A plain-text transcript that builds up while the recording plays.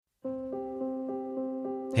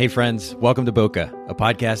Hey friends, welcome to Bokeh, a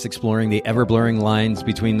podcast exploring the ever-blurring lines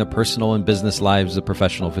between the personal and business lives of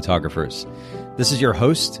professional photographers. This is your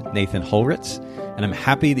host, Nathan Holritz, and I'm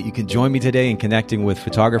happy that you can join me today in connecting with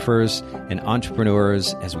photographers and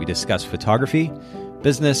entrepreneurs as we discuss photography,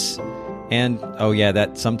 business, and, oh yeah,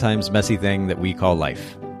 that sometimes messy thing that we call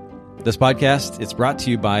life. This podcast, it's brought to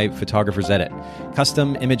you by Photographers Edit,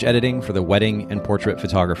 custom image editing for the wedding and portrait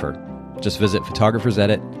photographer. Just visit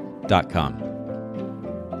photographersedit.com.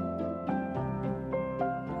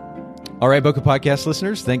 All right, Bokeh Podcast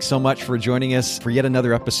listeners, thanks so much for joining us for yet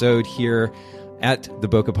another episode here at the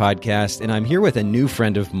Bokeh Podcast. And I'm here with a new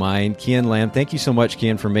friend of mine, Kian Lam. Thank you so much,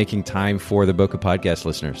 Kian, for making time for the Bokeh Podcast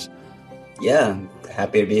listeners. Yeah,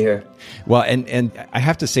 happy to be here. Well, and I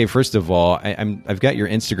have to say, first of all, I've got your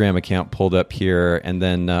Instagram account pulled up here, and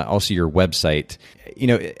then also your website. You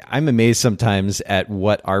know, I'm amazed sometimes at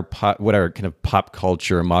what our kind of pop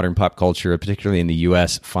culture, modern pop culture, particularly in the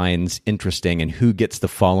U.S., finds interesting, and who gets the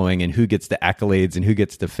following, and who gets the accolades, and who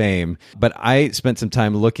gets the fame. But I spent some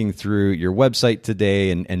time looking through your website today,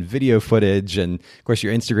 and video footage, and of course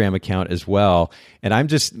your Instagram account as well. And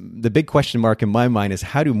the big question mark in my mind is,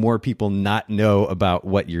 how do more people not know about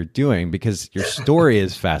what you're doing? Because your story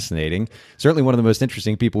is fascinating. Certainly one of the most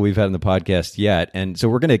interesting people we've had on the podcast yet. And so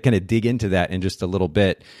we're going to kind of dig into that in just a little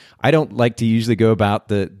bit. I don't like to usually go about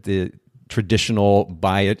the traditional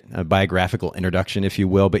biographical introduction, if you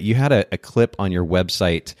will, but you had a clip on your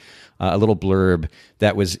website, a little blurb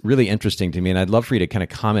that was really interesting to me, and I'd love for you to kind of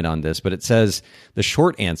comment on this. But it says, the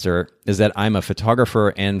short answer is that I'm a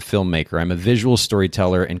photographer and filmmaker. I'm a visual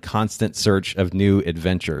storyteller in constant search of new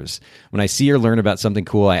adventures. When I see or learn about something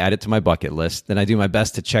cool, I add it to my bucket list. Then I do my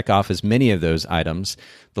best to check off as many of those items.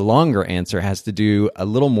 The longer answer has to do a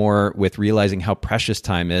little more with realizing how precious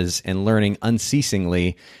time is and learning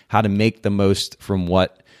unceasingly how to make the most from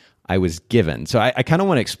what I was given. So I kind of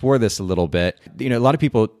want to explore this a little bit. You know, a lot of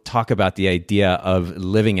people talk about the idea of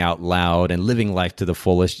living out loud and living life to the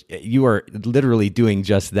fullest. You are literally doing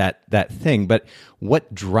just that thing. But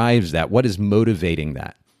what drives that? What is motivating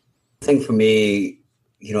that? I think for me,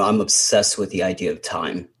 you know, I'm obsessed with the idea of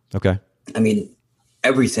time. Okay. I mean,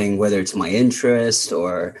 everything, whether it's my interest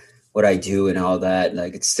or what I do and all that,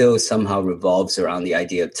 like it still somehow revolves around the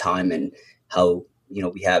idea of time and how, you know,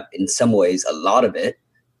 we have in some ways a lot of it.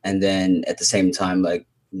 And then at the same time, like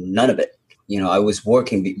none of it. You know, I was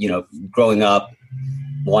working, you know, growing up,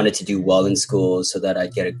 wanted to do well in school so that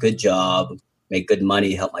I'd get a good job, make good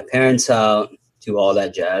money, help my parents out, do all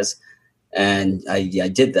that jazz. And I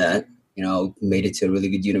did that, you know, made it to a really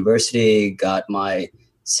good university, got my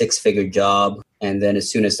 6-figure job. And then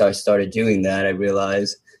as soon as I started doing that, I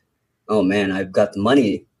realized, oh man, I've got the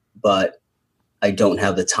money, but I don't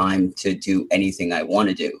have the time to do anything I want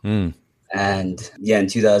to do. And yeah, in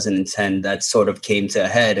 2010, that sort of came to a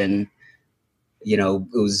head. And, you know,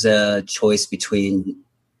 it was a choice between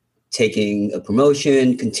taking a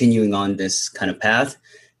promotion, continuing on this kind of path,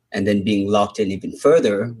 and then being locked in even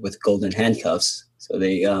further with golden handcuffs, so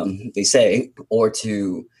they say, or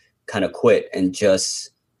to kind of quit and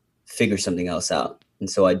just figure something else out. And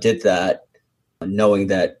so I did that, knowing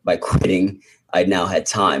that by quitting, I now had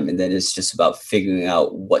time. And then it's just about figuring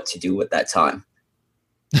out what to do with that time.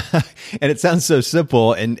 And it sounds so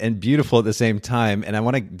simple and beautiful at the same time. And I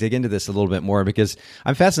want to dig into this a little bit more because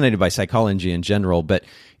I'm fascinated by psychology in general. But,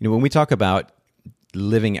 you know, when we talk about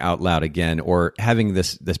living out loud again, or having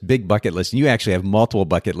this big bucket list, and you actually have multiple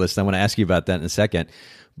bucket lists. I want to ask you about that in a second.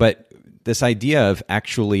 But this idea of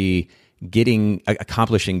actually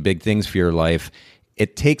accomplishing big things for your life,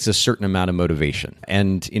 it takes a certain amount of motivation.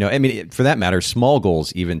 And, you know, I mean, for that matter, small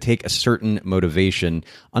goals even take a certain motivation,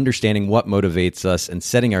 understanding what motivates us and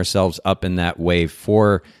setting ourselves up in that way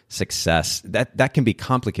for success. That can be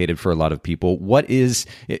complicated for a lot of people.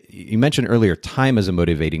 You mentioned earlier, time as a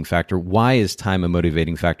motivating factor. Why is time a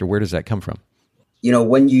motivating factor? Where does that come from? You know,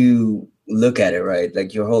 when you look at it, right,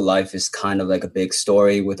 like your whole life is kind of like a big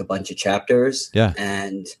story with a bunch of chapters. Yeah.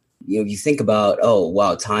 And you know, you think about, oh,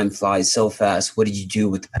 wow, time flies so fast. What did you do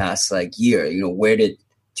with the past year? You know, where did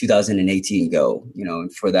 2018 go? You know,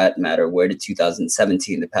 and for that matter, where did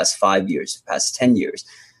 2017, the past 5 years, the past 10 years?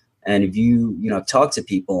 And if you know, talk to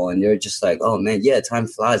people and they're just like, oh man, yeah, time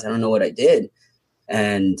flies. I don't know what I did.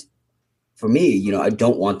 And for me, you know, I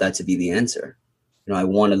don't want that to be the answer. You know, I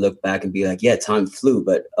want to look back and be like, yeah, time flew,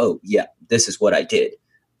 but oh yeah, this is what I did.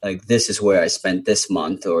 Like, this is where I spent this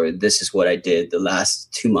month, or this is what I did the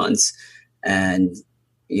last 2 months. And,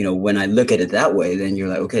 you know, when I look at it that way, then you're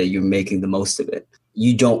like, okay, you're making the most of it.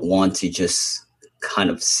 You don't want to just kind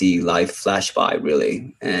of see life flash by,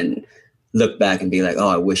 really, and look back and be like, oh,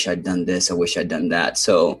 I wish I'd done this. I wish I'd done that.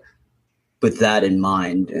 So with that in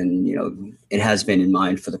mind, and it has been in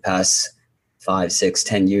mind for the past 5, 6,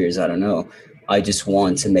 10 years. I don't know. I just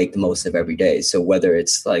want to make the most of every day. So whether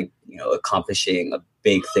it's like, accomplishing a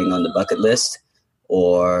big thing on the bucket list,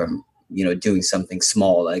 or, doing something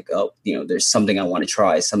small, like, there's something I want to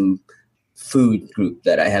try, some food group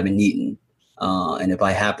that I haven't eaten. And if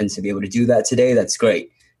I happen to be able to do that today, that's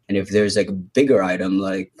great. And if there's like a bigger item,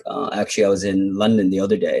 like actually I was in London the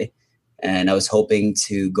other day and I was hoping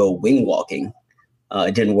to go wing walking.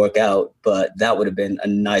 It didn't work out, but that would have been a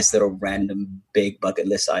nice little random big bucket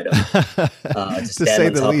list item. To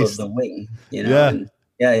stand on top of the wing, Yeah. And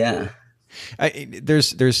yeah.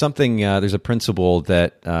 There's something, there's a principle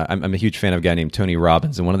that I'm a huge fan of a guy named Tony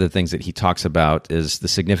Robbins. And one of the things that he talks about is the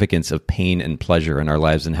significance of pain and pleasure in our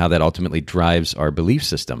lives and how that ultimately drives our belief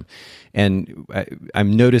system. And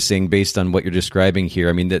I'm noticing, based on what you're describing here,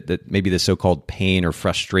 I mean, that maybe the so-called pain or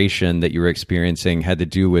frustration that you were experiencing had to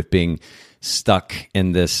do with being stuck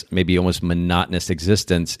in this maybe almost monotonous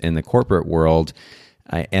existence in the corporate world.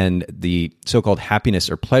 And the so-called happiness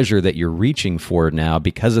or pleasure that you're reaching for now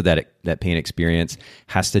because of that pain experience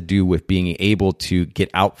has to do with being able to get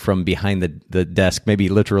out from behind the desk, maybe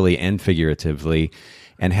literally and figuratively,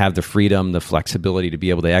 and have the freedom, the flexibility to be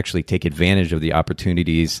able to actually take advantage of the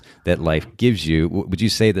opportunities that life gives you. Would you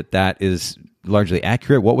say that is largely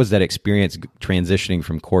accurate? What was that experience transitioning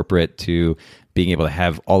from corporate to being able to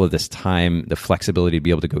have all of this time, the flexibility to be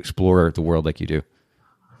able to go explore the world like you do?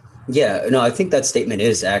 Yeah, no, I think that statement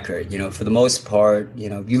is accurate. For the most part,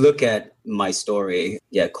 if you look at my story,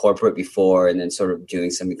 corporate before and then sort of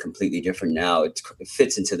doing something completely different now, it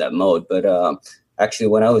fits into that mode. But actually,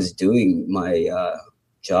 when I was doing my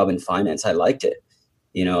job in finance, I liked it.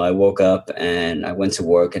 I woke up and I went to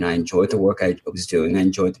work and I enjoyed the work I was doing. I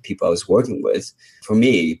enjoyed the people I was working with. For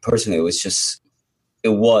me personally, it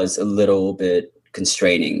was a little bit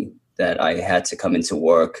constraining that I had to come into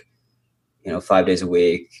work, 5 days a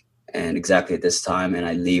week, and exactly at this time, and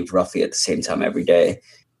I leave roughly at the same time every day.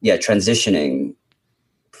 Yeah, transitioning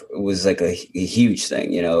was like a huge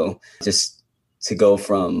thing, just to go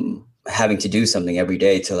from having to do something every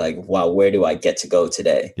day to like, wow, where do I get to go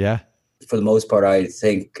today? Yeah. For the most part, I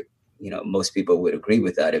think, most people would agree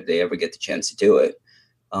with that if they ever get the chance to do it.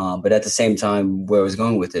 But at the same time, where I was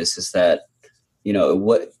going with this is that,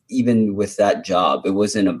 even with that job, it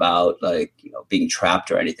wasn't about like, being trapped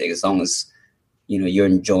or anything. As long as you're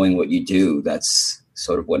enjoying what you do, that's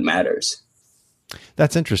sort of what matters.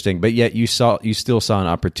 That's interesting. But yet you still saw an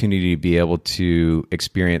opportunity to be able to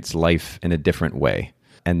experience life in a different way.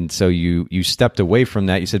 And so you stepped away from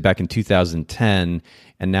that. You said back in 2010,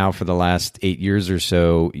 and now for the last 8 years or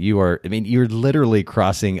so, you're literally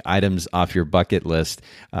crossing items off your bucket list.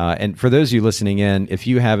 And for those of you listening in, if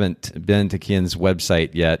you haven't been to Kian's website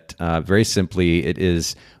yet, very simply, it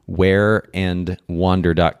is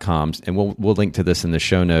whereandwander.com. And we'll link to this in the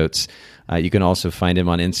show notes. You can also find him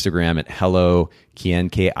on Instagram at Hello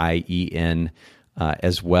Kian, Kien,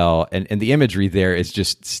 as well. And the imagery there is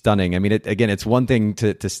just stunning. I mean, it's one thing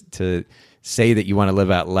to say that you want to live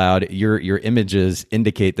out loud. Your images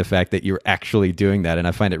indicate the fact that you're actually doing that. And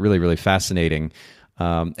I find it really, really fascinating.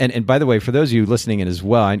 And by the way, for those of you listening in as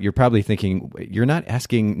well, you're probably thinking, Nate, you're not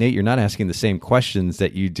asking the same questions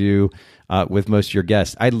that you do with most of your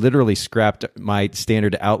guests. I literally scrapped my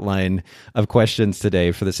standard outline of questions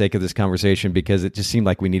today for the sake of this conversation because it just seemed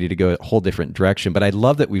like we needed to go a whole different direction. But I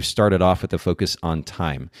love that we've started off with the focus on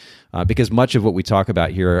time because much of what we talk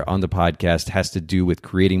about here on the podcast has to do with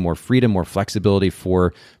creating more freedom, more flexibility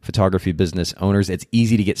for photography business owners. It's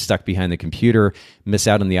easy to get stuck behind the computer, miss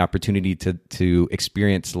out on the opportunity to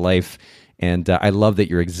experience life. And I love that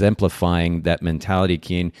you're exemplifying that mentality,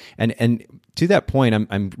 Kian. And to that point,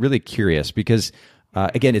 I'm really curious because,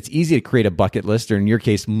 again, it's easy to create a bucket list, or in your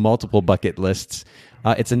case, multiple bucket lists.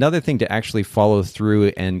 It's another thing to actually follow through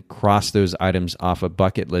and cross those items off a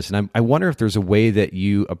bucket list. And I wonder if there's a way that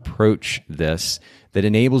you approach this that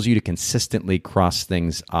enables you to consistently cross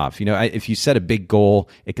things off. If you set a big goal,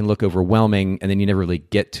 it can look overwhelming, and then you never really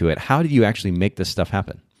get to it. How do you actually make this stuff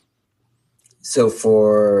happen? So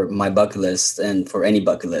for my bucket list and for any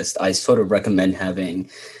bucket list, I sort of recommend having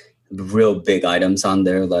real big items on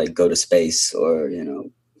there, like go to space or,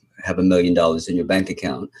 have $1 million in your bank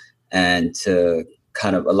account, and to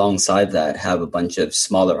kind of alongside that have a bunch of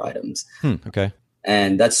smaller items. Okay.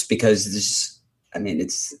 And that's because it's,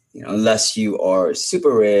 unless you are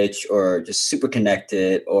super rich or just super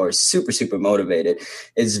connected or super, super motivated,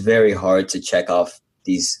 it's very hard to check off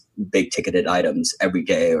these big ticketed items every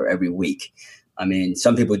day or every week. I mean,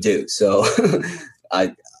 some people do. So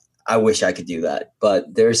I wish I could do that.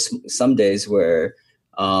 But there's some days where,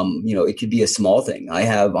 It could be a small thing. I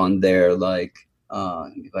have on there, like,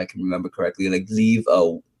 if I can remember correctly, like leave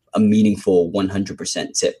a meaningful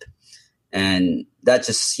 100% tip. And that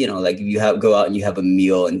just, like if you go out and you have a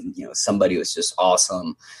meal and, somebody was just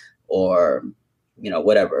awesome or,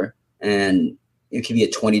 whatever. And it could be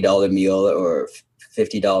a $20 meal or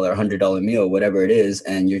 $50, $100 meal, whatever it is.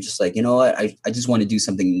 And you're just like, you know what? I just want to do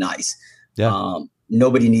something nice. Yeah.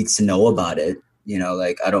 Nobody needs to know about it.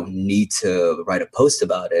 Like I don't need to write a post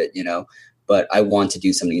about it, but I want to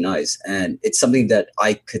do something nice. And it's something that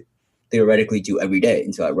I could theoretically do every day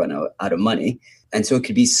until I run out of money. And so it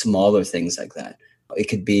could be smaller things like that. It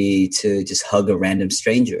could be to just hug a random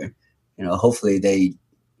stranger. Hopefully they,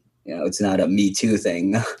 it's not a Me Too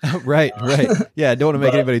thing. Right. Yeah, I don't want to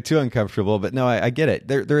make anybody too uncomfortable, but no, I get it.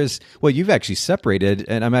 There is, well, you've actually separated,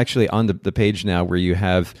 and I'm actually on the page now where you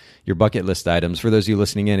have your bucket list items. For those of you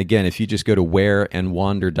listening in, again, if you just go to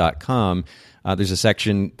whereandwander.com, there's a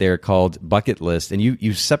section there called bucket list, and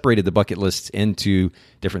you've separated the bucket lists into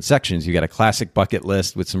different sections. You got a classic bucket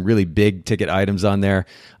list with some really big ticket items on there,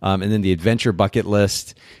 and then the adventure bucket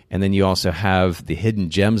list, and then you also have the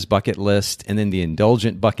hidden gems bucket list, and then the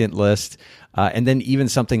indulgent bucket list, and then even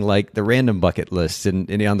something like the random bucket list.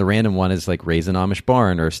 And on the random one is like raise an Amish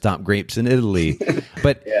barn or stomp grapes in Italy.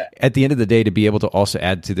 But at the end of the day, to be able to also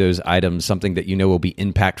add to those items something that will be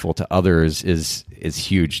impactful to others is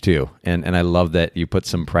huge too. And I love that you put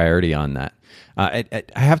some priority on that. I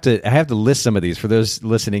have to list some of these for those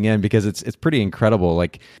listening in because it's pretty incredible.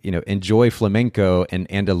 Like, enjoy flamenco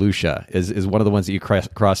and Andalusia is one of the ones that you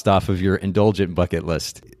crossed off of your indulgent bucket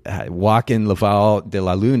list. Walk in Laval de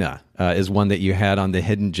la Luna is one that you had on the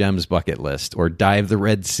hidden gems bucket list, or dive the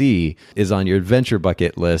Red Sea is on your adventure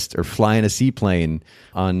bucket list, or fly in a seaplane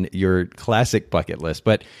on your classic bucket list.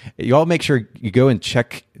 But you all make sure you go and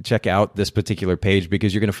check out this particular page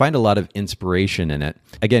because you're going to find a lot of inspiration in it.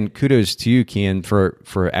 Again, kudos to you, Kian,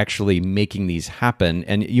 for actually making these happen.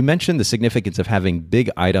 And you mentioned the significance of having big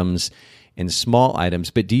items and small items,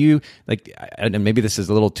 but do you, like, and maybe this is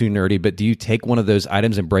a little too nerdy, but do you take one of those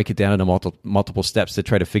items and break it down into multiple steps to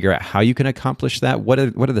try to figure out how you can accomplish that? What are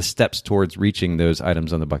the steps towards reaching those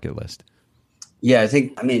items on the bucket list? Yeah,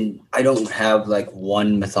 I don't have like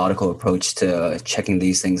one methodical approach to checking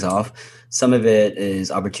these things off. Some of it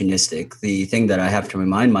is opportunistic. The thing that I have to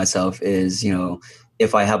remind myself is,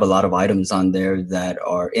 if I have a lot of items on there that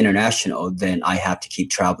are international, then I have to keep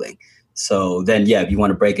traveling. So then, if you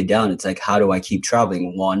want to break it down, it's like, how do I keep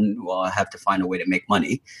traveling? One, well, I have to find a way to make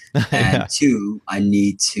money. And two, I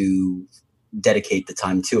need to dedicate the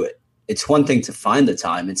time to it. It's one thing to find the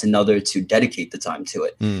time. It's another to dedicate the time to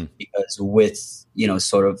it. Because with,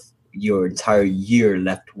 sort of your entire year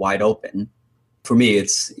left wide open, for me,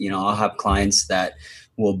 it's, I'll have clients that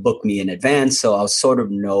will book me in advance. So I'll sort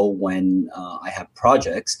of know when I have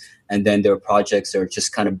projects. And then there are projects that are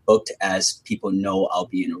just kind of booked as people know I'll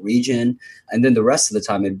be in a region. And then the rest of the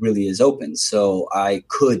time, it really is open. So I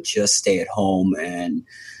could just stay at home and,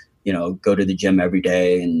 go to the gym every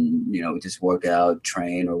day and, just work out,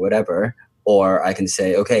 train or whatever. Or I can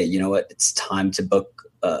say, okay, you know what? It's time to book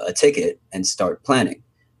a ticket and start planning.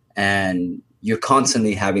 And you're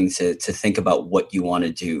constantly having to think about what you want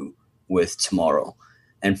to do with tomorrow.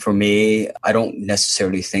 And for me, I don't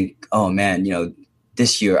necessarily think, oh man,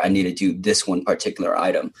 this year I need to do this one particular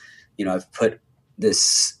item. I've put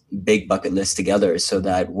this big bucket list together so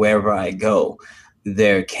that wherever I go,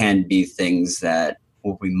 there can be things that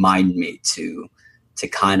will remind me to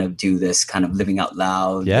kind of do this kind of living out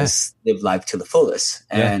loud, this live life to the fullest.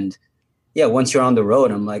 And once you're on the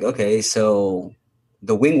road, I'm like, okay, so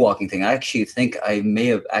the wing walking thing, I actually think I may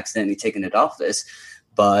have accidentally taken it off this,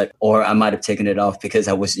 or I might have taken it off because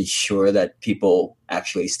I wasn't sure that people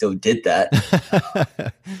actually still did that.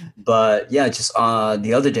 But just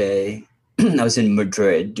the other day, I was in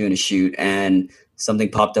Madrid doing a shoot and something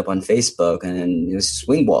popped up on Facebook and it was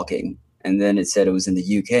swing walking. And then it said it was in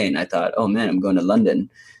the UK. And I thought, oh man, I'm going to London.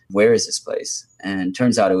 Where is this place? And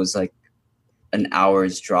turns out it was like an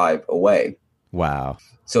hour's drive away. Wow.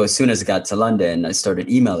 So as soon as I got to London, I started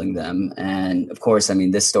emailing them. And of course,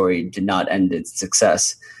 this story did not end in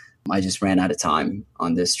success. I just ran out of time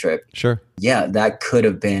on this trip. Sure. Yeah, that could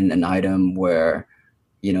have been an item where,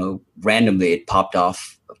 randomly it popped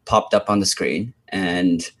up on the screen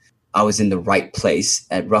and I was in the right place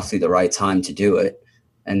at roughly the right time to do it.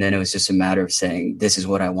 And then it was just a matter of saying, this is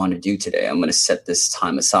what I want to do today. I'm going to set this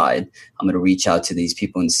time aside. I'm going to reach out to these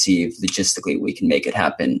people and see if logistically we can make it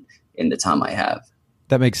happen in the time I have.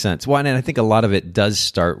 That makes sense. Well, and I think a lot of it does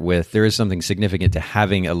start with there is something significant to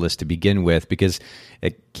having a list to begin with because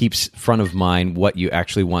it keeps front of mind what you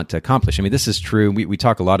actually want to accomplish. I mean, this is true. We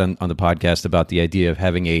talk a lot on the podcast about the idea of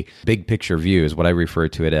having a big picture view is what I refer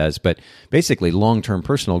to it as, but basically long-term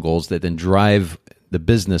personal goals that then drive the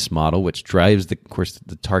business model, which drives, of course,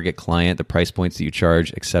 the target client, the price points that you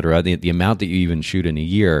charge, et cetera, the amount that you even shoot in a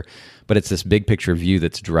year. But it's this big picture view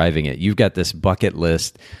that's driving it. You've got this bucket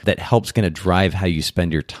list that helps kind of drive how you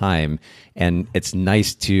spend your time. And it's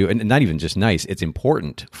nice to, and not even just nice, it's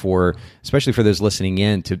important for, especially for those listening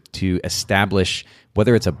in, to establish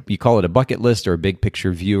whether it's you call it a bucket list or a big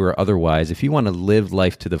picture view or otherwise. If you want to live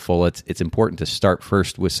life to the full, it's important to start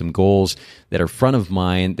first with some goals that are front of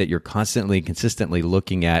mind, that you're constantly, consistently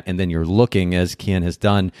looking at, and then you're looking, as Kian has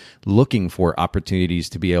done, looking for opportunities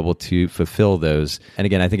to be able to fulfill those. And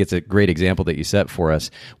again, I think it's a great example that you set for us.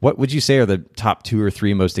 What would you say are the top 2 or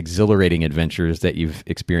 3 most exhilarating adventures that you've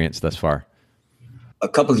experienced thus far? A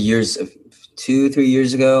couple of years, 2-3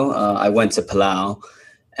 years ago, I went to Palau,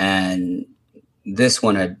 and this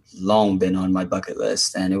one had long been on my bucket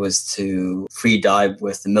list, and it was to free dive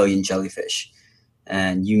with 1,000,000 jellyfish.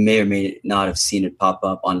 And you may or may not have seen it pop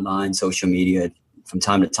up online, social media from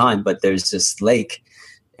time to time, but there's this lake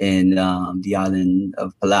in the island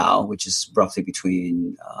of Palau, which is roughly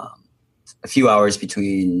between a few hours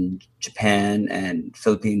between Japan and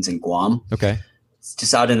Philippines and Guam. Okay. It's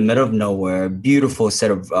just out in the middle of nowhere, beautiful set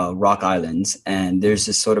of rock islands. And there's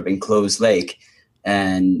this sort of enclosed lake,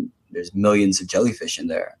 and there's millions of jellyfish in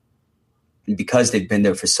there. And because they've been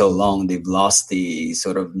there for so long, they've lost the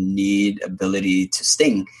sort of ability to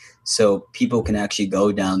sting. So people can actually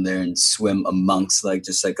go down there and swim amongst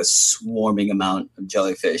just like a swarming amount of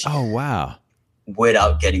jellyfish. Oh, wow.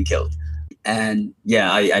 Without getting killed. And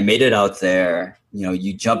yeah, I made it out there.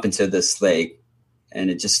 You jump into this lake and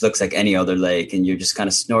it just looks like any other lake, and you're just kind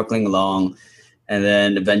of snorkeling along. And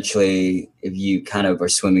then eventually, if you kind of are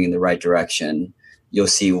swimming in the right direction, you'll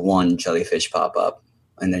see 1 jellyfish pop up,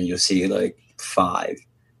 and then you'll see like 5.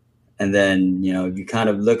 And then, you kind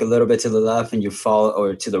of look a little bit to the left and you follow,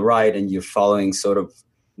 or to the right, and you're following sort of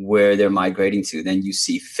where they're migrating to. Then you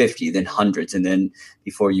see 50, then hundreds. And then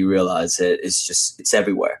before you realize it, it's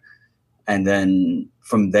everywhere. And then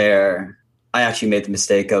from there, I actually made the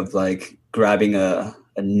mistake of grabbing a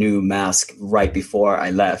new mask right before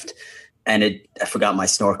I left. And I forgot my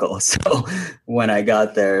snorkel. So when I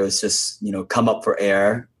got there, it was just, come up for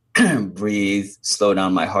air, breathe, slow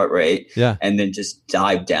down my heart rate, and then just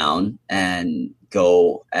dive down and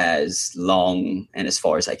go as long and as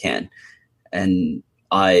far as I can. And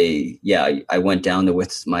I went down there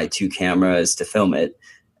with my 2 cameras to film it.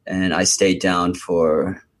 And I stayed down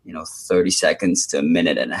for, 30 seconds to a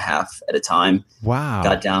minute and a half at a time. Wow.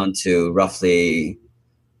 Got down to roughly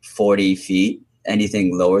 40 feet.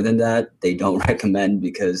 Anything lower than that, they don't recommend,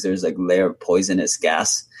 because there's layer of poisonous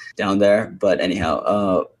gas down there. But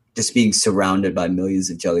anyhow, just being surrounded by millions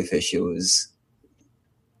of jellyfish, it was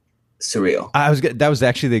surreal. That was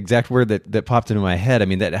actually the exact word that popped into my head. I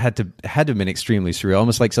mean, that had to have been extremely surreal,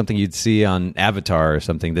 almost like something you'd see on Avatar or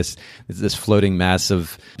something. This floating mass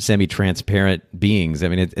of semi-transparent beings. I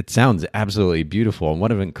mean, it sounds absolutely beautiful, and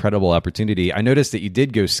what an incredible opportunity. I noticed that you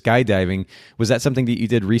did go skydiving. Was that something that you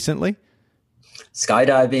did recently?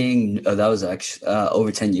 Skydiving, that was actually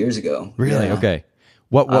over 10 years ago. Really? Yeah. Okay.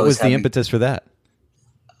 What was the impetus for that?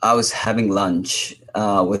 I was having lunch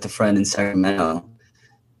with a friend in Sacramento,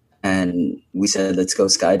 and we said, let's go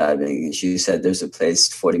skydiving. And she said, there's a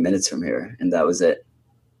place 40 minutes from here. And that was it.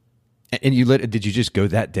 And did you just go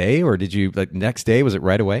that day, or did you next day? Was it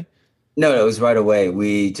right away? No, it was right away.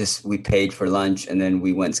 We paid for lunch and then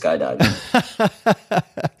we went skydiving.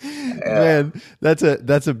 Man,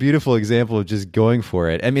 that's a beautiful example of just going for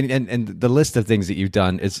it. I mean, and the list of things that you've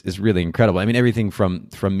done is really incredible. I mean, everything from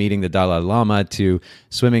meeting the Dalai Lama to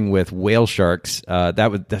swimming with whale sharks.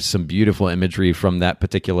 That's some beautiful imagery from that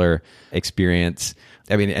particular experience.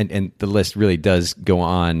 I mean, and the list really does go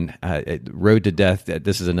on. Road to Death.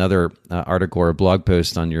 This is another article or blog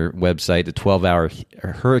post on your website. A 12-hour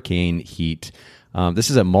hurricane heat. This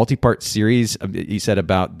is a multi-part series. You said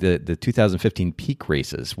about the 2015 peak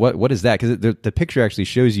races. What is that? Because the picture actually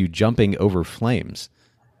shows you jumping over flames.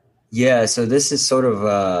 Yeah. So this is sort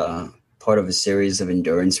of part of a series of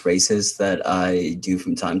endurance races that I do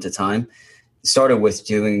from time to time. It started with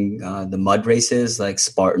doing the mud races like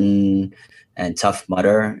Spartan and Tough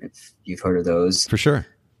Mudder, if you've heard of those. For sure.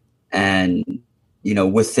 And,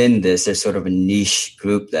 within this, there's sort of a niche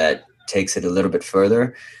group that takes it a little bit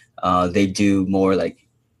further. They do more like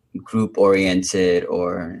group oriented,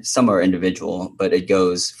 or some are individual, but it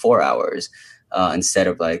goes 4 hours. instead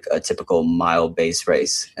of like a typical mile based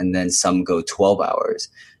race. And then some go 12 hours.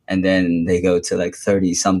 And then they go to like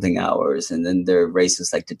 30 something hours. And then there are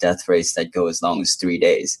races like the death race that go as long as 3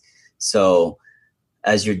 days. So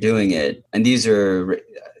as you're doing it, and these are,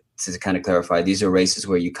 to kind of clarify, these are races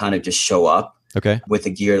where you kind of just show up with a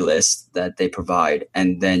gear list that they provide.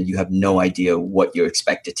 And then you have no idea what you're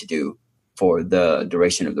expected to do for the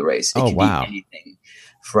duration of the race. It can be anything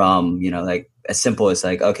from, like as simple as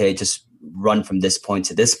like, okay, just run from this point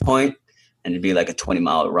to this point, and it'd be like a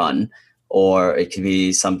 20-mile run. Or it could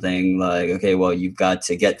be something like, okay, well, you've got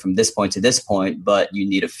to get from this point to this point, but you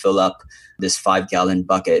need to fill up this 5-gallon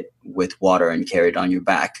bucket with water and carry it on your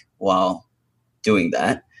back while doing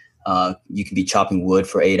that. You can be chopping wood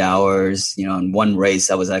for 8 hours. In one race,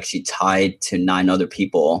 I was actually tied to 9 other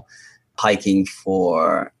people hiking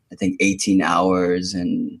for, I think, 18 hours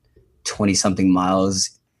and 20 something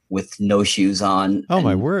miles with no shoes on. Oh,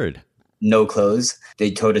 my word. No clothes.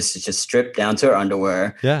 They told us to just strip down to our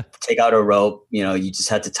underwear, take out a rope. You just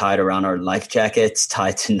had to tie it around our life jackets,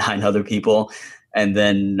 tied to 9 other people. And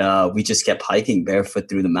then we just kept hiking barefoot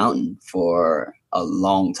through the mountain for a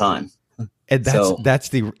long time. And that's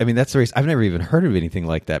the race. I've never even heard of anything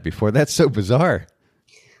like that before. That's so bizarre.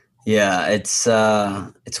 Yeah, it's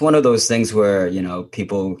one of those things where,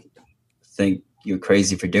 people think you're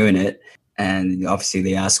crazy for doing it. And obviously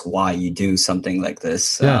they ask why you do something like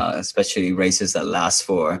this, especially races that last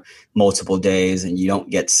for multiple days and you don't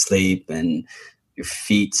get sleep and your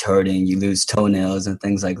feet's hurting, you lose toenails and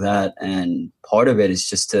things like that. And part of it is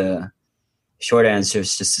short answer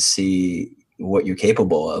is just to see what you're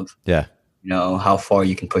capable of. Yeah. How far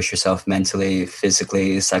you can push yourself mentally,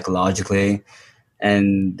 physically, psychologically.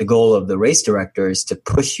 And the goal of the race director is to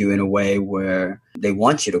push you in a way where they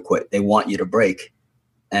want you to quit. They want you to break.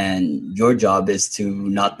 And your job is to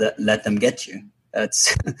not let them get you.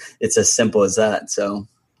 It's as simple as that. So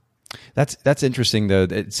that's interesting, though.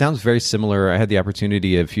 It sounds very similar. I had the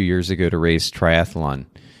opportunity a few years ago to race triathlon.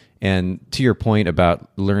 And to your point about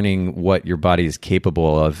learning what your body is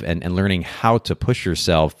capable of and learning how to push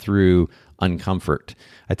yourself through uncomfort.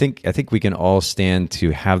 I think we can all stand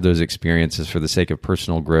to have those experiences for the sake of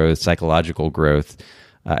personal growth, psychological growth.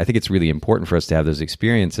 I think it's really important for us to have those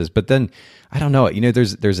experiences. But then, I don't know,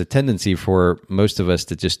 there's a tendency for most of us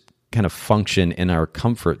to just kind of function in our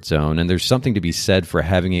comfort zone. And there's something to be said for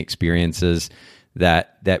having experiences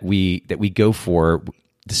that we go for,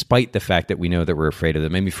 despite the fact that we know that we're afraid of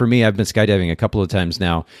them. I mean, for me, I've been skydiving a couple of times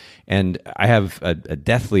now, and I have a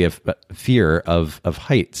deathly fear of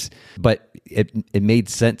heights. But it made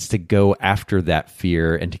sense to go after that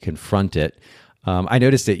fear and to confront it. I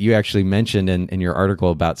noticed that you actually mentioned in your article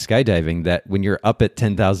about skydiving that when you're up at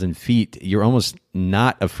 10,000 feet, you're almost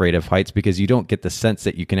not afraid of heights because you don't get the sense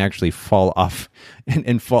that you can actually fall off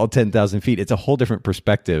and fall 10,000 feet. It's a whole different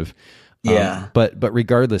perspective. Yeah. But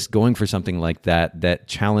regardless, going for something like that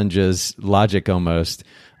challenges logic almost.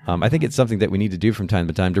 I think it's something that we need to do from time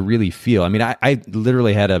to time to really feel. I mean, I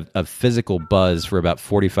literally had a physical buzz for about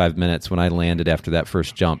 45 minutes when I landed after that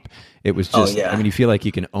first jump. It was just, I mean, you feel like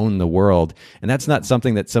you can own the world. And that's not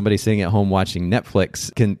something that somebody sitting at home watching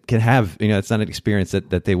Netflix can have. It's not an experience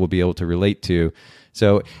that they will be able to relate to.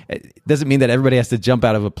 So it doesn't mean that everybody has to jump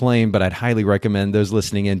out of a plane, but I'd highly recommend those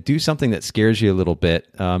listening in, do something that scares you a little bit.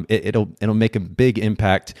 It'll make a big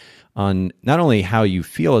impact on not only how you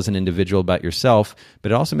feel as an individual about yourself, but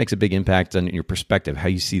it also makes a big impact on your perspective, how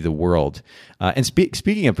you see the world. And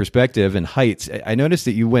speaking of perspective and heights, I noticed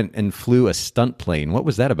that you went and flew a stunt plane. What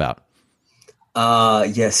was that about?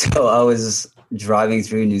 Yes. So I was driving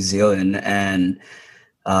through New Zealand and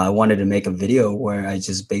I wanted to make a video where I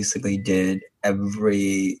just basically did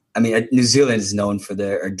New Zealand is known for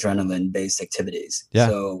their adrenaline-based activities. Yeah.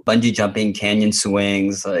 So bungee jumping, canyon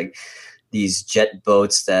swings, like these jet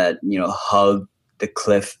boats that, hug the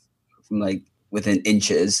cliff from like within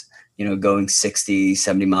inches, going 60,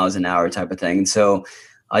 70 miles an hour type of thing. And so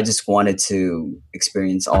I just wanted to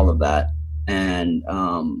experience all of that. And,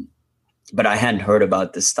 but I hadn't heard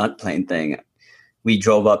about the stunt plane thing. We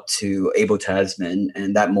drove up to Abel Tasman,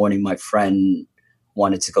 and that morning my friend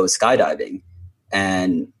wanted to go skydiving,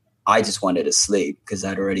 and I just wanted to sleep because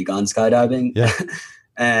I'd already gone skydiving. Yeah.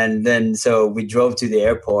 And then so we drove to the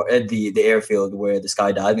airport, the airfield where the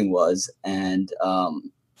skydiving was, and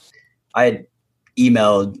I had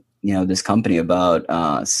emailed this company about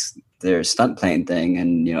their stunt plane thing,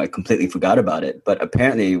 and I completely forgot about it. But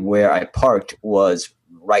apparently, where I parked was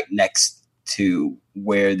right next to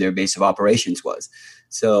where their base of operations was.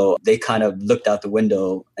 So they kind of looked out the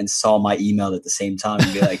window and saw my email at the same time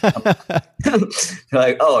and be like, they're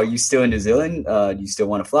like, "Oh, are you still in New Zealand? Do you still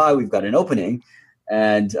want to fly? We've got an opening."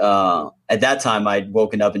 And at that time, I'd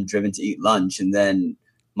woken up and driven to eat lunch. And then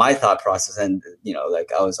my thought process, and, like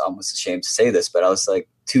I was almost ashamed to say this, but I was like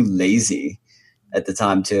too lazy at the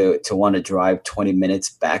time to want to drive 20 minutes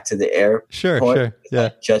back to the airport. Sure. Yeah.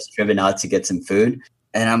 I'd just driven out to get some food.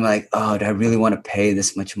 And I'm like, oh, do I really want to pay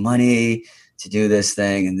this much money to do this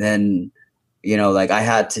thing? And then, like I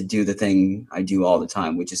had to do the thing I do all the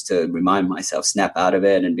time, which is to remind myself, snap out of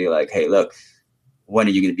it and be like, hey, look, when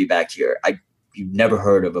are you going to be back here? You've never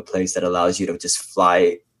heard of a place that allows you to just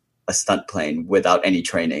fly a stunt plane without any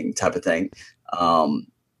training type of thing.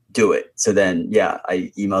 Do it. So then,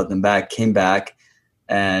 I emailed them back, came back,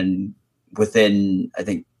 and within, I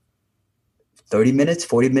think, 40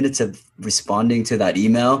 minutes of responding to that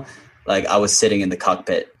email, like I was sitting in the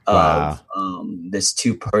cockpit of this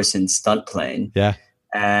 2-person stunt plane. Yeah.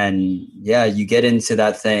 And you get into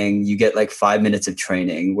that thing, you get like 5 minutes of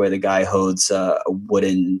training where the guy holds a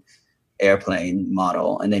wooden airplane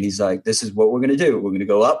model. And then he's like, this is what we're going to do. We're going to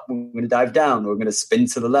go up, we're going to dive down, we're going to spin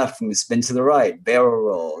to the left, we're going to spin to the right, barrel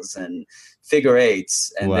rolls and figure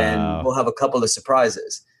eights. And then we'll have a couple of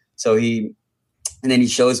surprises. And then he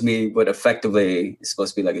shows me what effectively is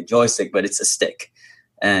supposed to be like a joystick, but it's a stick.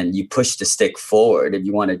 And you push the stick forward. If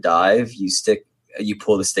you want to dive, you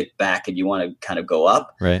pull the stick back if you want to kind of go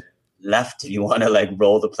up. Right. Left if you want to like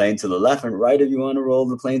roll the plane to the left, and right if you want to roll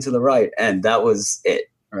the plane to the right. And that was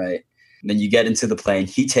it. Right. And then you get into the plane,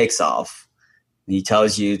 he takes off, and he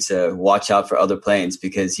tells you to watch out for other planes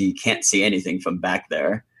because he can't see anything from back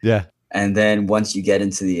there. Yeah. And then once you get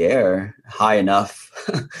into the air high enough,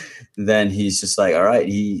 then he's just like, all right,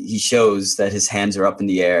 he shows that his hands are up in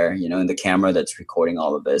the air, in the camera that's recording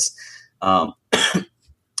all of this.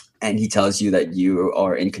 And he tells you that you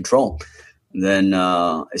are in control. And then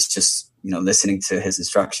it's just, listening to his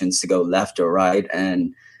instructions to go left or right.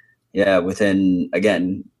 And within,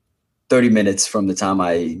 again, 30 minutes from the time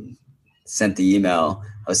I sent the email,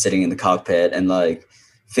 I was sitting in the cockpit, and like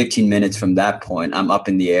 15 minutes from that point, I'm up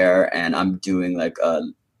in the air and I'm doing like a,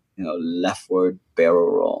 leftward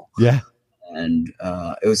barrel roll. Yeah. And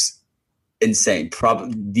it was insane.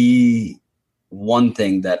 Probably the one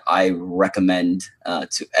thing that I recommend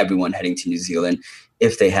to everyone heading to New Zealand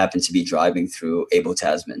if they happen to be driving through Abel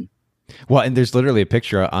Tasman. Well, and there's literally a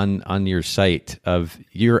picture on your site of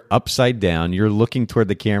you're upside down, you're looking toward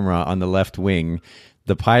the camera on the left wing.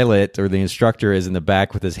 The pilot or the instructor is in the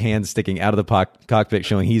back with his hands sticking out of the cockpit,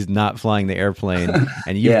 showing he's not flying the airplane,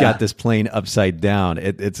 and you've got this plane upside down.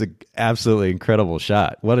 It's an absolutely incredible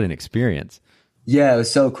shot. What an experience. Yeah, it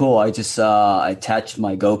was so cool. I just I attached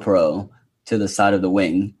my GoPro to the side of the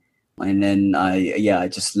wing, and then I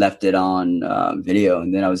just left it on video,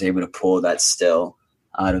 and then I was able to pull that still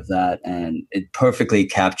out of that, and it perfectly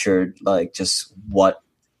captured like just what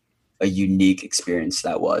a unique experience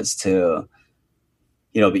that was to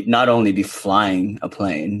not only be flying a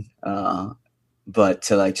plane, but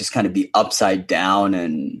to like just kind of be upside down,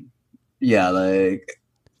 and like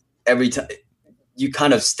every time you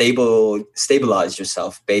kind of stabilize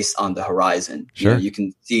yourself based on the horizon. Sure. You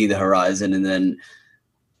can see the horizon, and then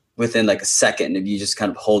within like a second, if you just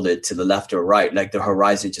kind of hold it to the left or right, like the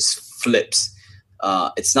horizon just flips.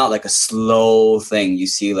 It's not like a slow thing you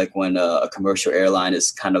see like when a commercial airline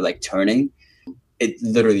is kind of like turning. It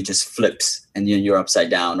literally just flips, and then you're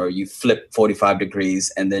upside down, or you flip 45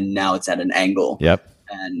 degrees and then now it's at an angle. Yep.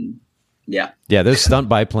 And those stunt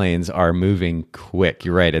biplanes are moving quick.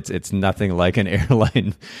 You're right. It's nothing like an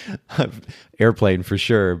airplane for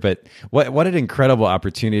sure. But what an incredible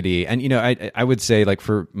opportunity. And I would say, like,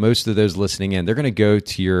 for most of those listening in, they're going to go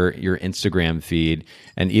to your Instagram feed.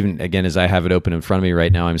 And even again, as I have it open in front of me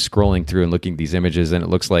right now, I'm scrolling through and looking at these images, and it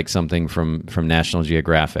looks like something from National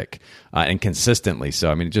Geographic, and consistently so.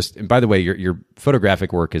 I mean, and by the way, your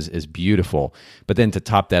photographic work is beautiful. But then to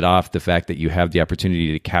top that off, the fact that you have the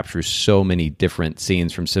opportunity to capture so many different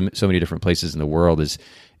scenes from so many different places in the world is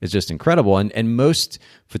just incredible. And most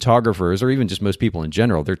photographers, or even just most people in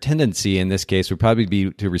general, their tendency in this case would probably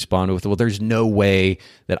be to respond with, well, there's no way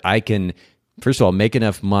that I can, first of all, make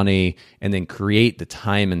enough money and then create the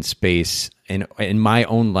time and space in my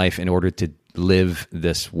own life in order to live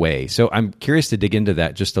this way. So I'm curious to dig into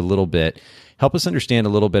that just a little bit. Help us understand a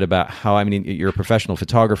little bit about how, I mean, you're a professional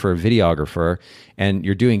photographer, videographer, and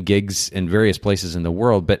you're doing gigs in various places in the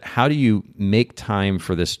world, but how do you make time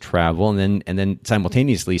for this travel and then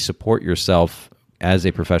simultaneously support yourself as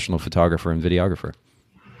a professional photographer and videographer?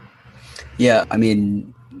 Yeah, I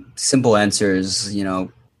mean, simple answer is,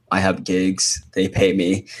 I have gigs, they pay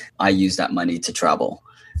me, I use that money to travel.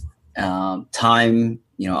 Time,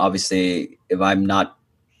 obviously, if I'm not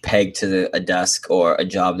pegged to a desk or a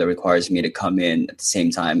job that requires me to come in at the same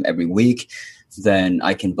time every week, then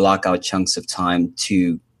I can block out chunks of time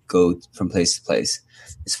to go from place to place.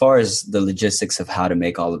 As far as the logistics of how to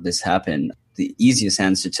make all of this happen, the easiest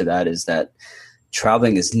answer to that is that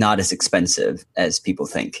traveling is not as expensive as people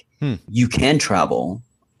think. You can travel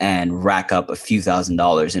and rack up a few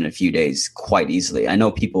 $1,000s in a few days quite easily. I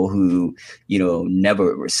know people who,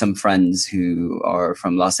 some friends who are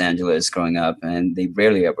from Los Angeles growing up, and they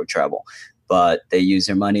rarely ever travel, but they use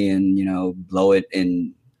their money and, blow it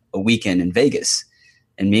in a weekend in Vegas.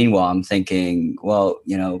 And meanwhile, I'm thinking, well,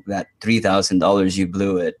 that $3,000 you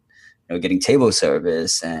blew it, getting table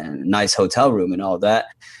service and a nice hotel room and all that,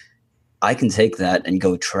 I can take that and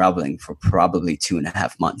go traveling for probably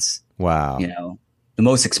 2.5 months. Wow. The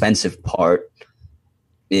most expensive part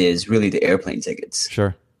is really the airplane tickets.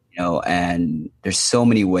 Sure. And there's so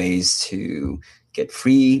many ways to get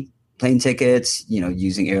free plane tickets,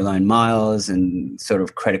 using airline miles and sort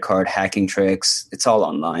of credit card hacking tricks. It's all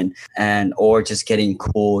online, or just getting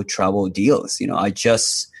cool travel deals. I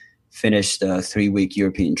just finished a 3-week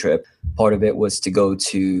European trip. Part of it was to go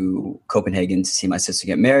to Copenhagen to see my sister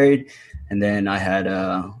get married. And then I had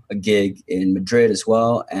a gig in Madrid as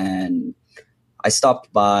well. And I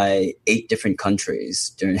stopped by 8 different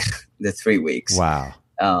countries during the 3 weeks. Wow.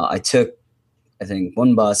 I took, I think,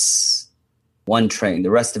 1 bus, 1 train. The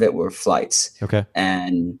rest of it were flights. Okay.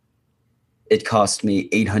 And it cost me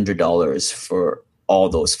 $800 for all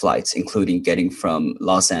those flights, including getting from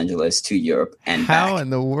Los Angeles to Europe and back. How in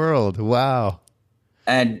the world? Wow.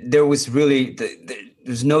 And there was really,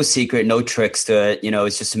 there's no secret, no tricks to it.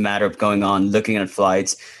 It's just a matter of going on, looking at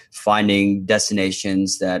flights, finding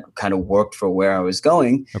destinations that kind of worked for where I was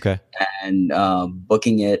going. Okay. And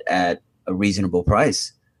booking it at a reasonable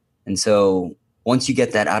price. And so once you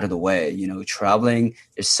get that out of the way, traveling,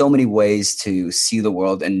 there's so many ways to see the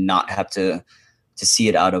world and not have to see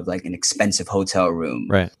it out of like an expensive hotel room.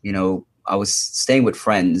 Right. I was staying with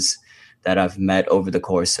friends that I've met over the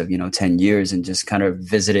course of, 10 years and just kind of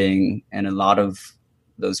visiting. And a lot of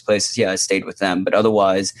those places, I stayed with them. But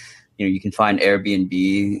otherwise, you can find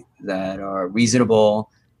Airbnb that are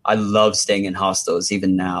reasonable. I love staying in hostels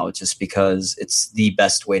even now, just because it's the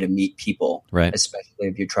best way to meet people, right? Especially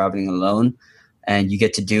if you're traveling alone, and you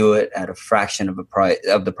get to do it at a fraction of the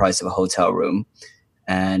price of a hotel room.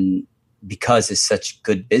 And because it's such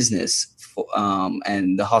good business,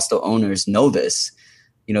 and the hostel owners know this,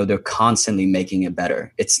 they're constantly making it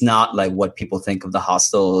better. It's not like what people think of the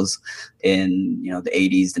hostels in, the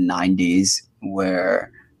 80s, the 90s,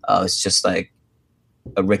 where it's just like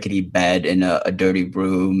a rickety bed in a dirty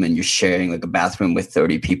room and you're sharing like a bathroom with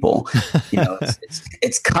 30 people.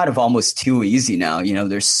 It's kind of almost too easy now.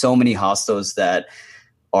 There's so many hostels that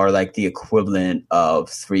are like the equivalent of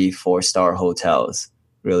 3-4 star hotels.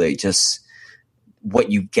 Really, just what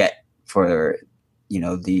you get for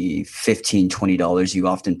the $15-$20 you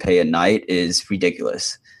often pay a night is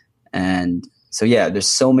ridiculous. And so there's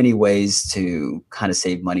so many ways to kind of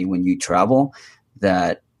save money when you travel,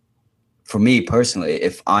 that for me personally,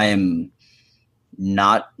 if I am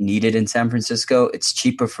not needed in San Francisco, it's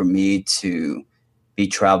cheaper for me to be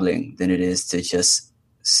traveling than it is to just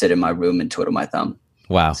sit in my room and twiddle my thumb.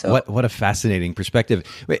 Wow. So, what a fascinating perspective.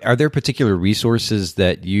 Wait, are there particular resources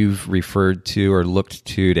that you've referred to or looked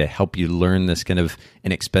to help you learn this kind of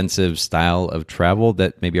inexpensive style of travel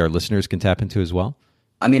that maybe our listeners can tap into as well?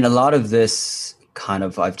 I mean, a lot of this kind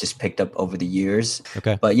of I've just picked up over the years.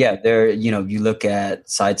 Okay. But there, you look at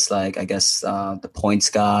sites like, I guess, the Points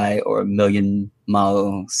Guy or Million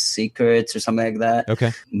Mile Secrets or something like that.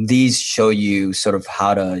 Okay. These show you sort of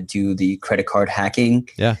how to do the credit card hacking.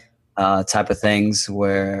 Yeah. Type of things,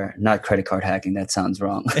 where not credit card hacking, that sounds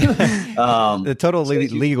wrong. The totally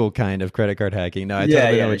legal kind of credit card hacking. No, I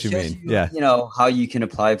totally know what you mean. How you can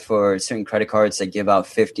apply for certain credit cards that give out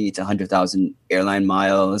 50 to 100,000 airline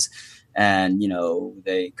miles. And,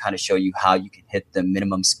 they kind of show you how you can hit the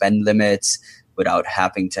minimum spend limits without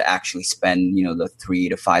having to actually spend, the $3,000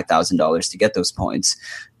 to $5,000 to get those points,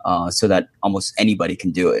 so that almost anybody can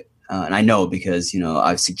do it. And I know because,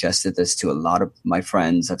 I've suggested this to a lot of my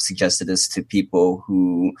friends. I've suggested this to people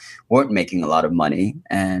who weren't making a lot of money,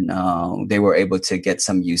 and they were able to get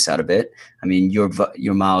some use out of it. I mean,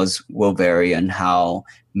 your miles will vary on how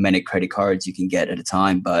many credit cards you can get at a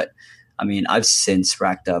time. But I mean, I've since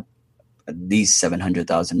racked up at least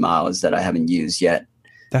 700,000 miles that I haven't used yet.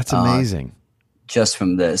 That's amazing. Just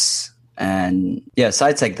from this. And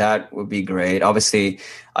sites like that would be great. Obviously,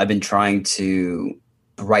 I've been trying to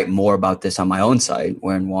write more about this on my own site,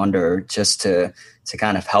 Where and Wander, just to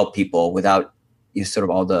kind of help people without sort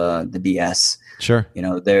of all the BS. Sure.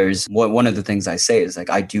 There's one of the things I say is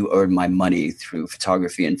like, I do earn my money through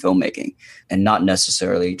photography and filmmaking, and not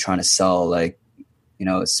necessarily trying to sell like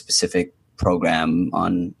a specific program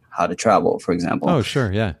on how to travel, for example. Oh,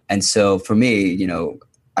 sure. Yeah. And so for me,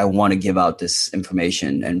 I want to give out this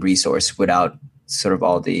information and resource without sort of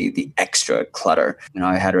all the extra clutter.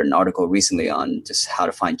 I had an article recently on just how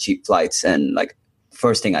to find cheap flights. And like,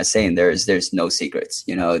 first thing I say in there is there's no secrets.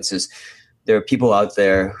 It's just, there are people out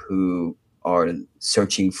there who are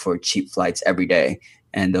searching for cheap flights every day,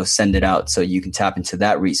 and they'll send it out so you can tap into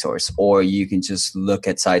that resource, or you can just look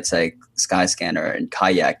at sites like Skyscanner and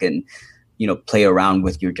Kayak and, play around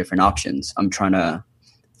with your different options. I'm trying to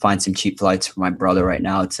find some cheap flights for my brother right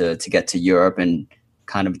now to get to Europe and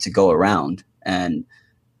kind of to go around. And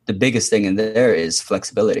the biggest thing in there is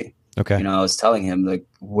flexibility. Okay. I was telling him, like,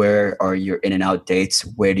 where are your in and out dates?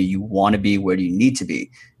 Where do you want to be? Where do you need to be?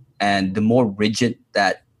 And the more rigid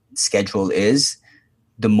that schedule is,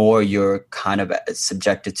 the more you're kind of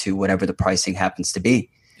subjected to whatever the pricing happens to be.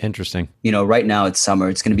 Interesting. Right now it's summer,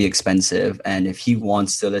 it's going to be expensive. And if he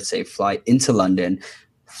wants to, let's say, fly into London,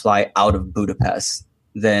 fly out of Budapest,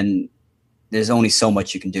 then there's only so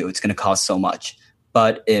much you can do. It's going to cost so much.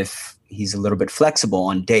 But if he's a little bit flexible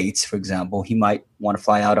on dates, for example, he might want to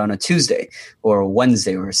fly out on a Tuesday or a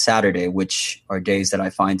Wednesday or a Saturday, which are days that I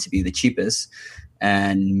find to be the cheapest,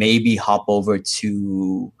 and maybe hop over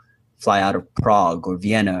to fly out of Prague or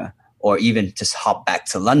Vienna, or even just hop back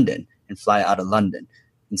to London and fly out of London.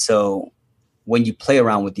 And so when you play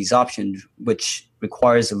around with these options, which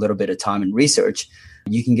requires a little bit of time and research,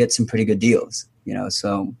 you can get some pretty good deals,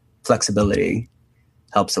 so flexibility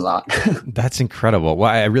helps a lot. That's incredible. Well,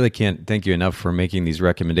 I really can't thank you enough for making these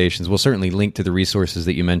recommendations. We'll certainly link to the resources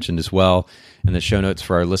that you mentioned as well in the show notes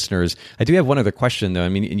for our listeners. I do have one other question, though. I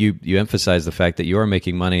mean, you emphasize the fact that you are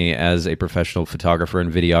making money as a professional photographer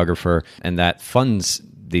and videographer, and that funds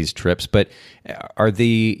these trips. But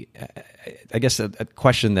I guess a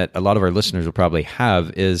question that a lot of our listeners will probably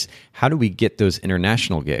have is, how do we get those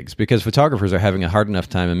international gigs? Because photographers are having a hard enough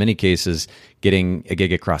time in many cases getting a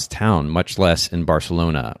gig across town, much less in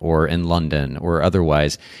Barcelona or in London or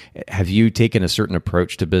otherwise. Have you taken a certain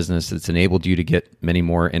approach to business that's enabled you to get many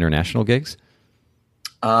more international gigs?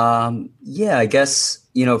 Yeah, I guess,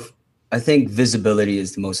 I think visibility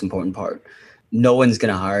is the most important part. No one's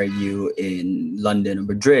going to hire you in London or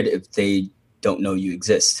Madrid if they don't know you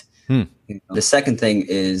exist. The second thing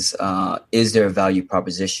is there a value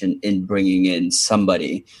proposition in bringing in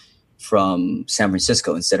somebody from San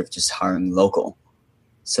Francisco instead of just hiring local?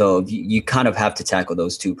 So you kind of have to tackle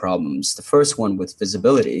those two problems. The first one with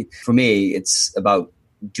visibility, for me, it's about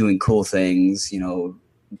doing cool things,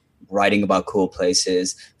 writing about cool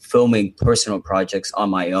places, filming personal projects on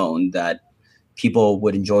my own that people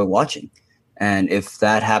would enjoy watching. And if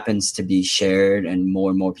that happens to be shared and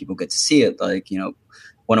more people get to see it, like,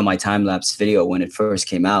 one of my time-lapse video, when it first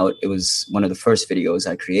came out, it was one of the first videos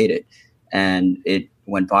I created, and it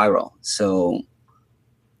went viral. So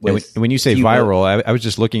when you say viral, I was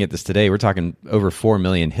just looking at this today. We're talking over 4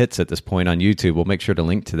 million hits at this point on YouTube. We'll make sure to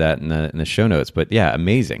link to that in the show notes. But yeah,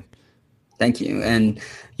 amazing. Thank you. And,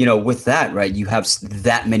 with that, right, you have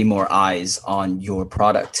that many more eyes on your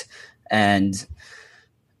product. And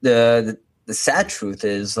the sad truth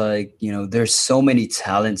is, like, there's so many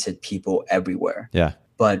talented people everywhere. Yeah.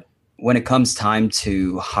 But when it comes time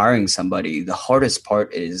to hiring somebody, the hardest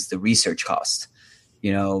part is the research cost.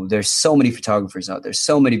 There's so many photographers out there,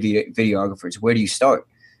 so many videographers. Where do you start?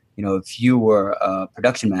 If you were a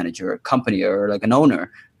production manager, a company, or like an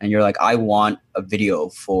owner, and you're like, I want a video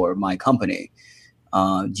for my company.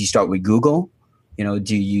 Do you start with Google?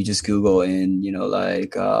 Do you just Google in,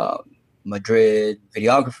 Madrid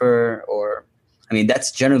videographer? Or,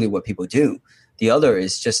 that's generally what people do. The other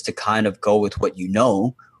is just to kind of go with what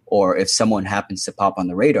or if someone happens to pop on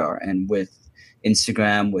the radar. And with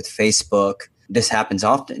Instagram, with Facebook, this happens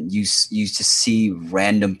often. You just see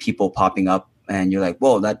random people popping up, and you're like,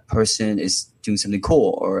 whoa, that person is doing something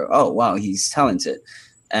cool, or, oh, wow, he's talented.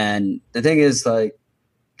 And the thing is, like,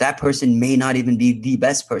 that person may not even be the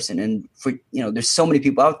best person. And for, there's so many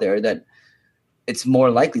people out there that it's more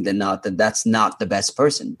likely than not that that's not the best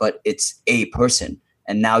person, but it's a person.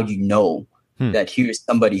 And now that here's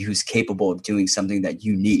somebody who's capable of doing something that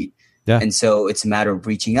you need. Yeah. And so it's a matter of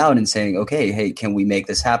reaching out and saying, okay, hey, can we make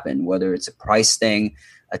this happen? Whether it's a price thing,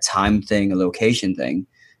 a time thing, a location thing.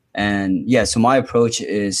 And yeah, so my approach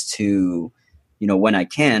is to, when I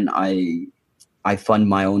can, I fund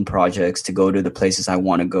my own projects to go to the places I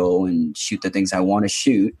want to go and shoot the things I want to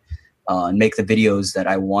shoot, and make the videos that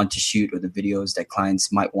I want to shoot, or the videos that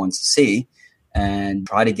clients might want to see, and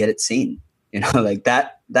try to get it seen. Like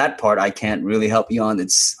that part I can't really help you on.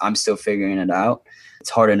 I'm still figuring it out. It's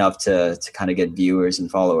hard enough to kind of get viewers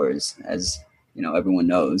and followers, as everyone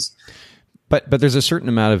knows. But there's a certain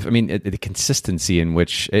amount of, I mean, the consistency in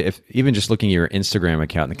which, if even just looking at your Instagram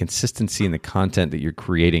account, the consistency in the content that you're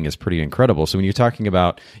creating is pretty incredible. So when you're talking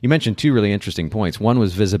about, you mentioned two really interesting points. One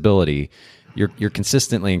was visibility. You're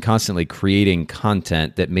consistently and constantly creating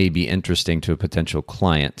content that may be interesting to a potential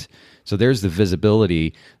client. So there's the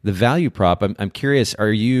visibility. The value prop, I'm curious,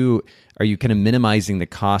 are you kind of minimizing the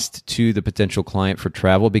cost to the potential client for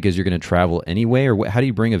travel because you're going to travel anyway? Or how do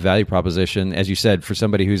you bring a value proposition, as you said, for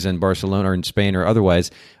somebody who's in Barcelona or in Spain or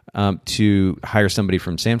otherwise, to hire somebody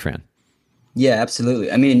from San Fran? Yeah,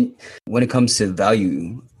 absolutely. I mean, when it comes to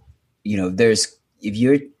value, if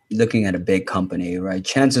you're looking at a big company, right,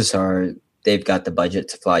 chances are they've got the budget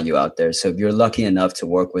to fly you out there. So if you're lucky enough to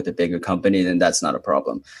work with a bigger company, then that's not a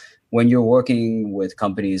problem. When you're working with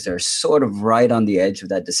companies that are sort of right on the edge of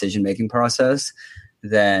that decision-making process,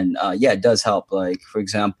 then it does help. Like, for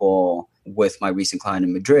example, with my recent client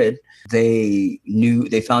in Madrid, they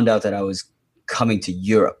found out that I was coming to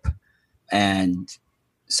Europe. And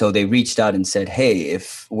so they reached out and said, hey,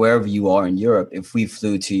 if wherever you are in Europe, if we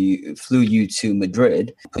flew you to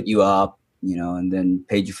Madrid, put you up, and then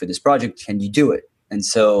paid you for this project, can you do it? And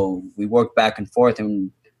so we worked back and forth.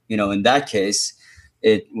 And, in that case,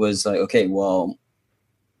 it was like, okay, well,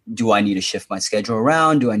 do I need to shift my schedule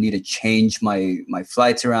around? Do I need to change my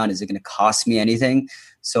flights around? Is it going to cost me anything?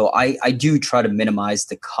 So I do try to minimize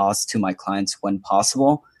the cost to my clients when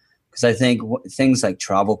possible, because I think things like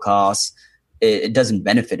travel costs, it doesn't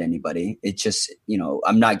benefit anybody. It's just,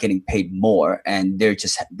 I'm not getting paid more, and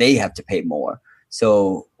they have to pay more.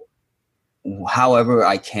 So however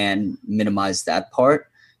I can minimize that part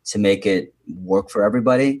to make it work for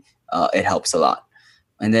everybody, it helps a lot.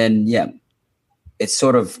 And then, it's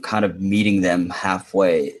sort of kind of meeting them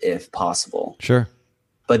halfway if possible. Sure.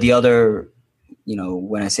 But the other,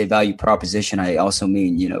 when I say value proposition, I also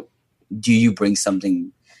mean, do you bring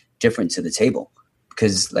something different to the table?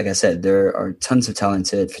 Because like I said, there are tons of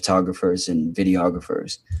talented photographers and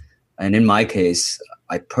videographers. And in my case,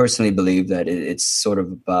 I personally believe that it's sort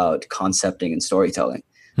of about concepting and storytelling.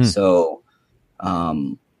 So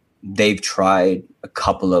they've tried a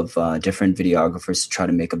couple of different videographers to try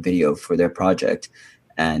to make a video for their project,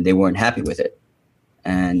 and they weren't happy with it.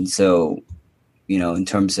 And so, in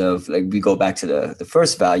terms of, like, we go back to the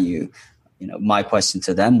first value, my question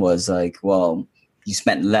to them was like, well, you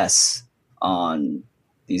spent less on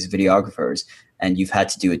these videographers and you've had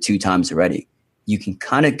to do it 2 times already. You can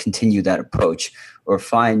kind of continue that approach or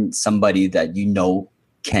find somebody that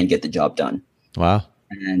can get the job done. Wow.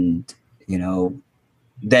 And,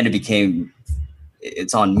 then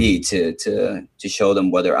it's on me to show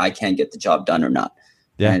them whether I can get the job done or not.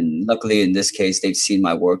 Yeah. And luckily in this case, they've seen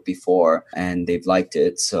my work before and they've liked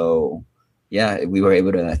it. So we were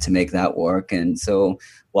able to make that work. And so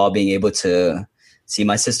while being able to see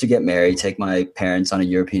my sister get married, take my parents on a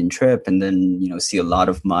European trip, and then, see a lot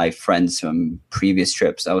of my friends from previous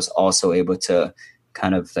trips, I was also able to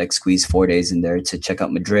kind of like squeeze 4 days in there to check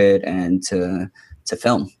out Madrid and to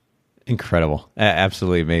film. Incredible.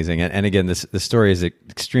 Absolutely amazing. And again, the story is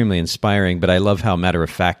extremely inspiring, but I love how matter of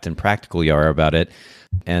fact and practical you are about it.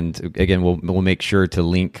 And again, we'll make sure to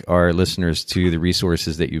link our listeners to the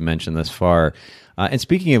resources that you mentioned thus far. And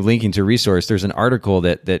speaking of linking to resource, there's an article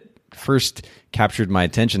that first captured my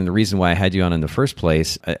attention, and the reason why I had you on in the first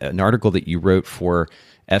place, an article that you wrote for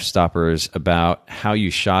F-Stoppers about how you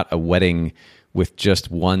shot a wedding with just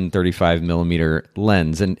one 35 millimeter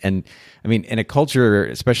lens. And I mean, in a culture,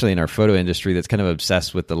 especially in our photo industry, that's kind of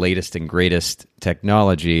obsessed with the latest and greatest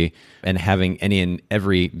technology and having any and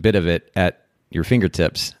every bit of it at your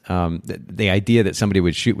fingertips, the idea that somebody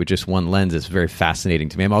would shoot with just one lens is very fascinating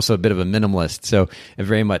to me. I'm also a bit of a minimalist, so it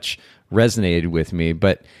very much resonated with me.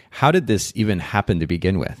 But how did this even happen to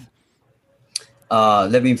begin with?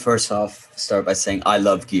 Let me first off start by saying I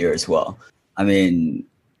love gear as well. I mean,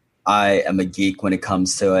 I am a geek when it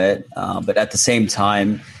comes to it. But at the same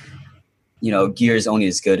time, gear is only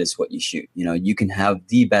as good as what you shoot. You can have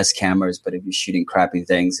the best cameras, but if you're shooting crappy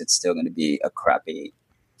things, it's still going to be a crappy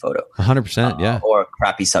photo. 100%, yeah. Or a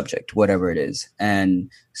crappy subject, whatever it is. And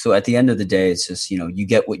so at the end of the day, it's just, you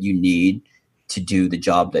get what you need to do the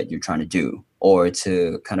job that you're trying to do or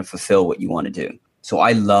to kind of fulfill what you want to do. So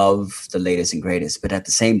I love the latest and greatest, but at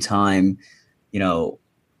the same time,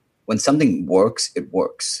 when something works, it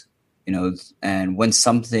works. And when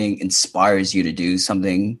something inspires you to do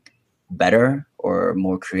something better or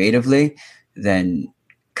more creatively, then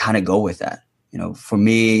kind of go with that. For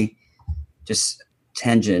me, just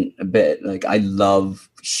tangent a bit, like I love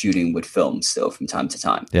shooting with film still from time to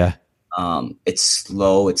time. Yeah. It's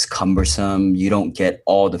slow, it's cumbersome. You don't get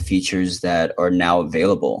all the features that are now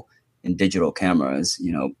available in digital cameras.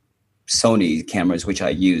 Sony cameras, which I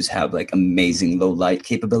use, have like amazing low light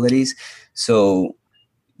capabilities. So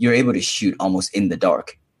you're able to shoot almost in the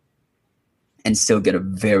dark and still get a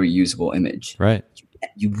very usable image. Right.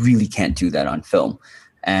 You really can't do that on film.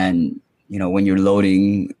 And, you know, when you're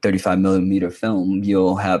loading 35 millimeter film,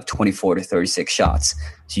 you'll have 24 to 36 shots.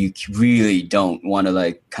 So you really don't want to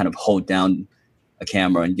like kind of hold down a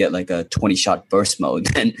camera and get like a 20 shot burst mode,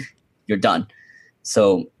 then you're done.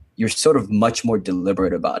 So you're sort of much more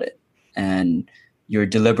deliberate about it. And you're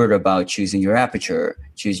deliberate about choosing your aperture,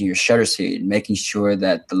 choosing your shutter speed, making sure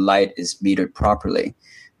that the light is metered properly.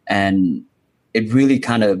 And it really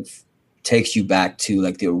kind of takes you back to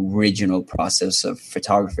like the original process of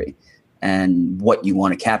photography and what you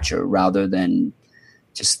want to capture, rather than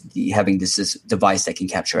just having this device that can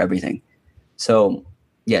capture everything. So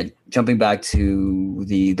yeah, jumping back to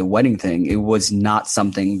the wedding thing, it was not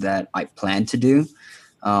something that I planned to do.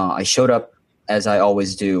 I showed up, as I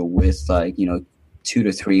always do, with like, you know, 2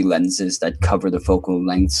 to 3 lenses that cover the focal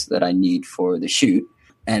lengths that I need for the shoot.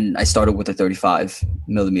 And I started with a 35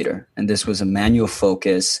 millimeter. And this was a manual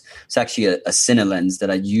focus. It's actually a Cine lens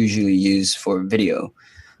that I usually use for video.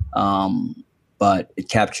 But it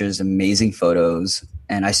captures amazing photos.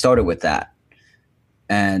 And I started with that.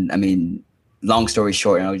 And I mean, long story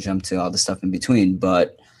short, and I'll jump to all the stuff in between,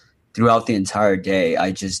 but throughout the entire day,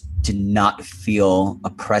 I just did not feel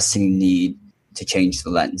a pressing need to change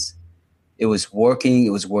the lens. It was working.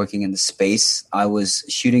 It was working in the space I was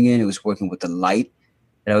shooting in. It was working with the light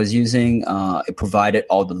that I was using. It provided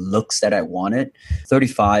all the looks that I wanted.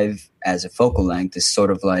 35 as a focal length is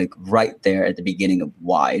sort of like right there at the beginning of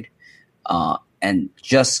wide, and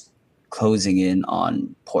just closing in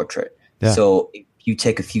on portrait. Yeah. So if you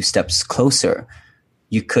take a few steps closer,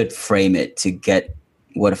 you could frame it to get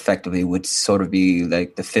what effectively would sort of be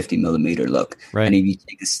like the 50 millimeter look. Right. And if you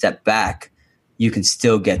take a step back, you can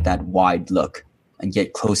still get that wide look and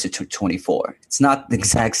get closer to 24. It's not the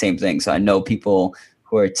exact same thing. So I know people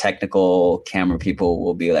who are technical camera people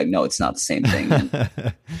will be like, no, it's not the same thing.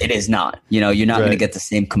 And it is not. You know, you're not going to get the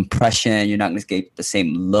same compression. You're not going to get the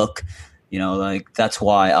same look. You know, like that's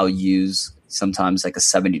why I'll use sometimes like a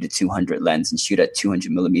 70 to 200 lens and shoot at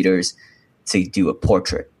 200 millimeters to do a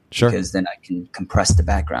portrait. Sure. Because then I can compress the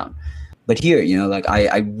background. But here, you know, like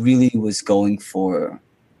I really was going for,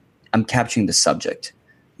 I'm capturing the subject,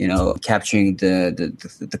 you know, capturing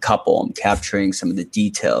the couple. I'm capturing some of the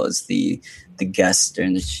details, the guests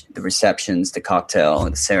and the receptions, the cocktail,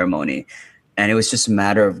 the ceremony. And it was just a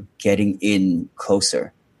matter of getting in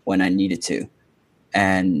closer when I needed to.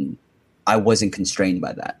 And I wasn't constrained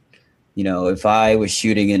by that. You know, if I was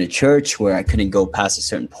shooting in a church where I couldn't go past a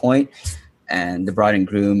certain point and the bride and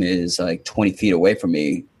groom is like 20 feet away from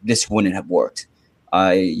me, this wouldn't have worked.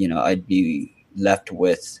 I'd be left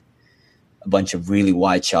with a bunch of really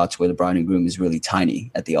wide shots where the bride and groom is really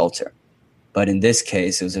tiny at the altar. But in this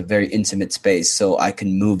case, it was a very intimate space, so I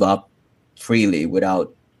can move up freely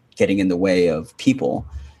without getting in the way of people.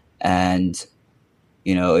 And,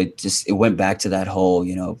 you know, it went back to that whole,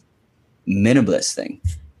 you know, minimalist thing.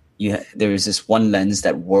 There was this one lens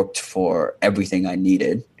that worked for everything I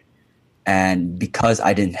needed. And because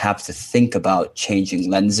I didn't have to think about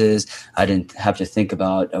changing lenses, I didn't have to think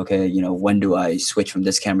about, okay, you know, when do I switch from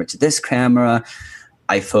this camera to this camera?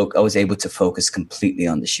 I was able to focus completely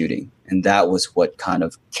on the shooting. And that was what kind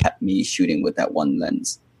of kept me shooting with that one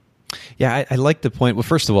lens. Yeah, I like the point. Well,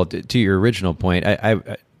 first of all, to your original point,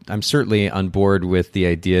 I'm certainly on board with the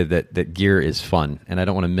idea that gear is fun. And I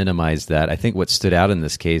don't want to minimize that. I think what stood out in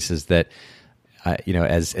this case is that you know,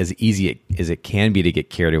 as easy as it can be to get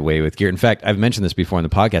carried away with gear. In fact, I've mentioned this before on the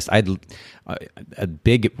podcast. A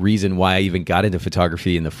big reason why I even got into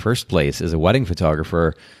photography in the first place as a wedding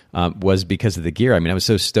photographer was because of the gear. I mean, I was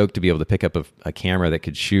so stoked to be able to pick up a camera that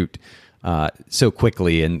could shoot so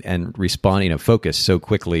quickly and respond, you know, focus so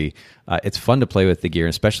quickly. It's fun to play with the gear,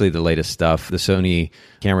 especially the latest stuff. The Sony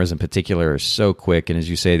cameras in particular are so quick, and as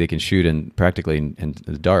you say, they can shoot practically in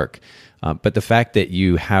the dark. But the fact that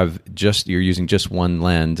you're using just one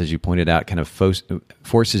lens, as you pointed out, kind of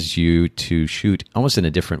forces you to shoot almost in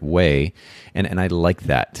a different way. And I like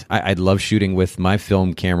that. I love shooting with my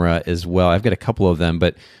film camera as well. I've got a couple of them,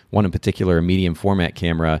 but one in particular, a medium format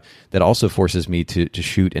camera that also forces me to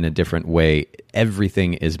shoot in a different way.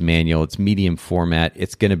 everything is manual. It's medium format.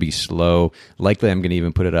 It's going to be slow. Likely I'm going to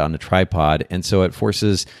even put it on a tripod. And so it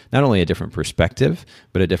forces not only a different perspective,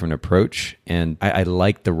 but a different approach. And I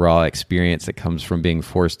like the raw experience that comes from being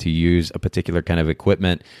forced to use a particular kind of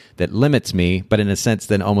equipment that limits me, but in a sense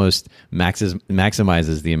then almost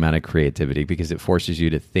maximizes the amount of creativity because it forces you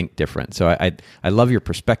to think different. So I love your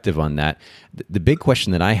perspective on that. The big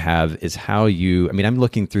question that I have is how I'm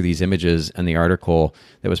looking through these images and the article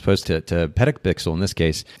that was posted to Petapixel in this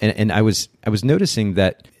case, and I was noticing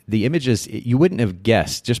that the images, you wouldn't have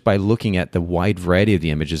guessed just by looking at the wide variety of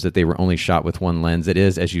the images that they were only shot with one lens. It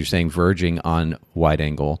is, as you're saying, verging on wide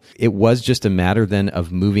angle. It was just a matter then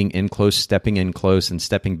of moving in close, stepping in close, and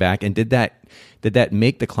stepping back. And did that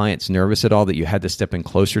make the clients nervous at all that you had to step in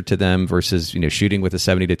closer to them versus shooting with a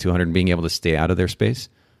 70 to 200 and being able to stay out of their space?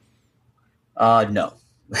 No.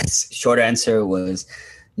 Short answer was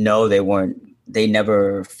no. They weren't. They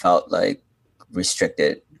never felt like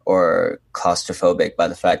restricted or claustrophobic by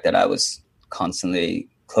the fact that I was constantly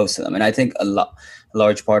close to them. And I think a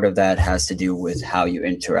large part of that has to do with how you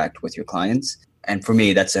interact with your clients. And for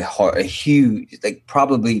me, that's a huge, like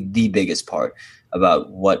probably the biggest part about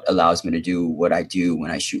what allows me to do what I do when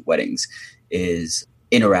I shoot weddings is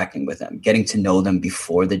interacting with them, getting to know them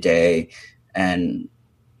before the day. And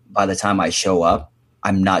by the time I show up,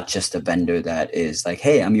 I'm not just a vendor that is like,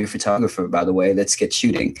 hey, I'm your photographer, by the way, let's get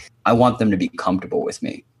shooting. I want them to be comfortable with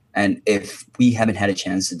me. And if we haven't had a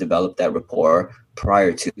chance to develop that rapport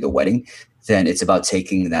prior to the wedding, then it's about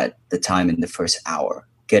taking the time in the first hour,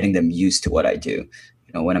 getting them used to what I do.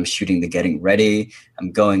 When I'm shooting the getting ready,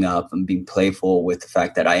 I'm going up, I'm being playful with the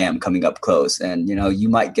fact that I am coming up close. And, you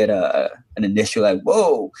might get an initial like,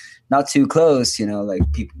 whoa, not too close,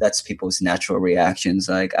 that's people's natural reactions.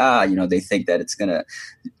 Like, they think that it's going to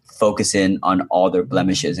focus in on all their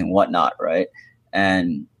blemishes and whatnot. Right.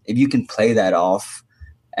 And if you can play that off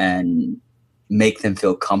and make them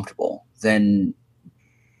feel comfortable, then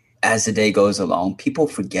as the day goes along, people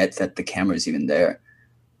forget that the camera is even there.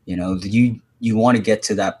 You want to get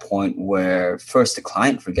to that point where first the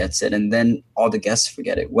client forgets it and then all the guests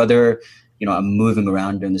forget it. Whether, I'm moving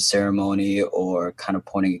around during the ceremony or kind of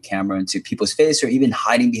pointing a camera into people's face or even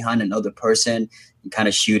hiding behind another person and kind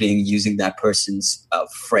of shooting using that person's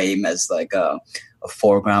frame as like a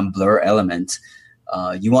foreground blur element.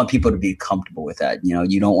 You want people to be comfortable with that.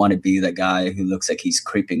 You don't want to be the guy who looks like he's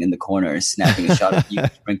creeping in the corner, snapping a shot of you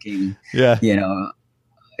drinking,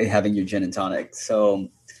 having your gin and tonic. So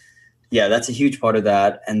yeah, that's a huge part of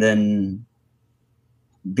that. And then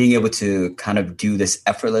being able to kind of do this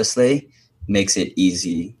effortlessly makes it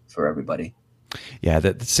easy for everybody. Yeah,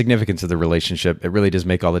 the significance of the relationship, it really does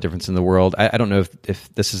make all the difference in the world. I don't know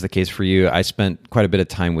if this is the case for you. I spent quite a bit of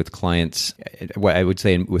time with clients, what I would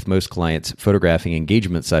say with most clients, photographing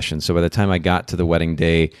engagement sessions. So by the time I got to the wedding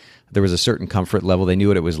day, there was a certain comfort level. They knew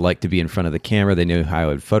what it was like to be in front of the camera. They knew how I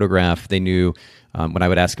would photograph. They knew when I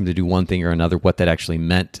would ask them to do one thing or another, what that actually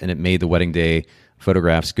meant. And it made the wedding day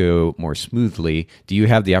photographs go more smoothly. Do you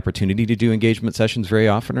have the opportunity to do engagement sessions very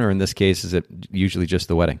often? Or in this case, is it usually just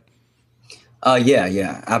the wedding?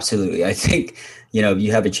 Yeah, absolutely. I think,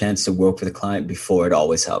 you have a chance to work with a client before, it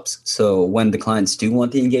always helps. So when the clients do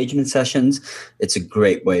want the engagement sessions, it's a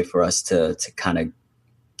great way for us to kind of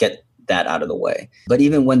get that out of the way. But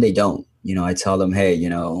even when they don't, I tell them, hey,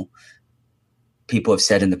 people have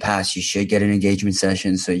said in the past, you should get an engagement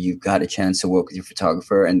session so you've got a chance to work with your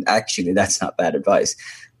photographer. And actually, that's not bad advice.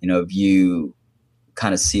 If you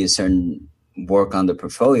kind of see a certain work on the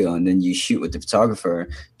portfolio and then you shoot with the photographer,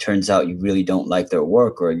 turns out you really don't like their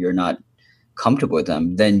work or you're not comfortable with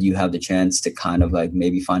them, then you have the chance to kind of like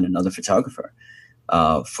maybe find another photographer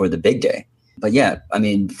for the big day. But yeah,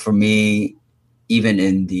 for me, even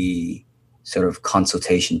in the sort of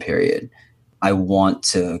consultation period, I want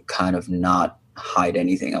to kind of not hide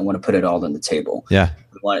anything. I want to put it all on the table. Yeah.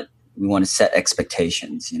 We want to set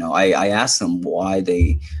expectations. I ask them why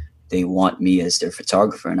they want me as their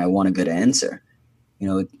photographer, and I want a good answer.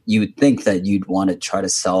 You would think that you'd want to try to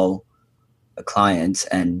sell a client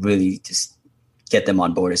and really just get them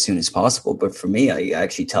on board as soon as possible. But for me, I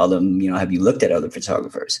actually tell them, have you looked at other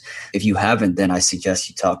photographers? If you haven't, then I suggest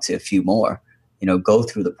you talk to a few more, go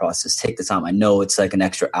through the process, take the time. I know it's like an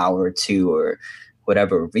extra hour or two or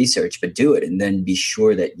whatever research, but do it. And then be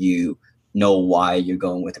sure that you know why you're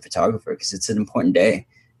going with a photographer, because it's an important day.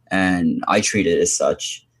 And I treat it as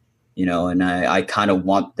such. And I kind of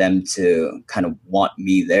want them to kind of want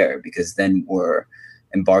me there, because then we're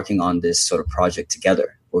embarking on this sort of project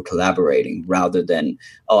together. We're collaborating rather than,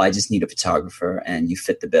 I just need a photographer and you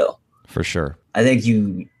fit the bill. For sure. I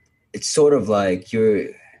think it's sort of like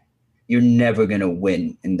you're never going to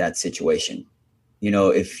win in that situation.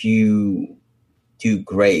 if you do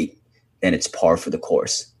great, then it's par for the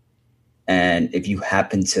course. And if you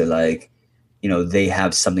happen to they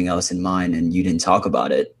have something else in mind and you didn't talk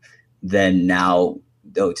about it, then now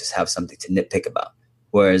they'll just have something to nitpick about.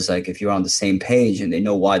 Whereas if you're on the same page and they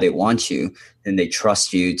know why they want you, then they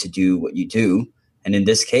trust you to do what you do. And in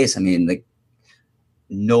this case,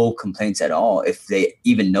 no complaints at all. If they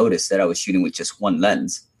even noticed that I was shooting with just one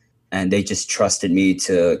lens, and they just trusted me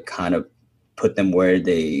to kind of put them where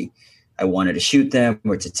I wanted to shoot them,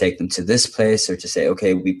 or to take them to this place, or to say,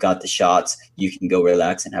 okay, we've got the shots, you can go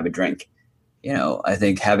relax and have a drink. I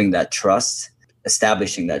think having that trust,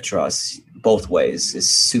 establishing that trust both ways is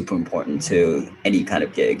super important to any kind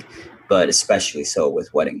of gig, but especially so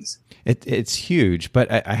with weddings. It's huge,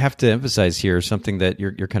 but I have to emphasize here something that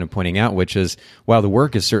you're kind of pointing out, which is while the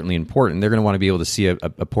work is certainly important, they're going to want to be able to see a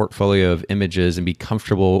portfolio of images and be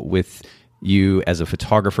comfortable with you as a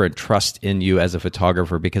photographer and trust in you as a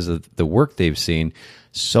photographer because of the work they've seen.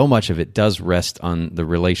 So much of it does rest on the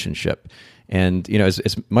relationship. And,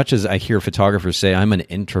 as much as I hear photographers say, I'm an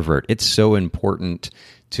introvert, it's so important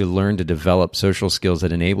to learn to develop social skills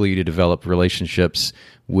that enable you to develop relationships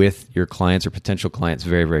with your clients or potential clients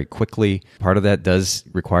very, very quickly. Part of that does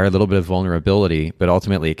require a little bit of vulnerability, but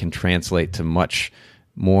ultimately it can translate to much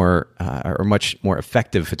more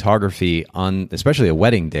effective photography on especially a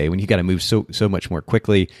wedding day when you got to move so much more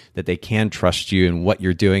quickly that they can trust you and what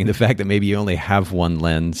you're doing. The fact that maybe you only have one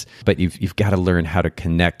lens, but you've got to learn how to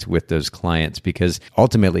connect with those clients, because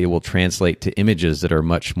ultimately it will translate to images that are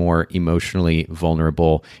much more emotionally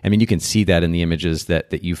vulnerable. I mean, you can see that in the images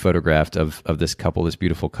that you photographed of this couple, this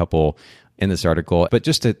beautiful couple in this article. But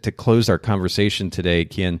just to close our conversation today,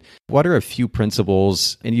 Kian, what are a few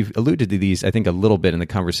principles, and you've alluded to these, I think, a little bit in the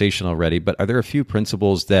conversation already, but are there a few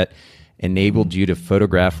principles that enabled you to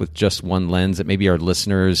photograph with just one lens that maybe our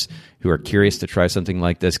listeners who are curious to try something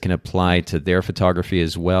like this can apply to their photography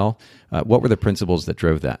as well? What were the principles that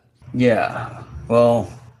drove that? Yeah,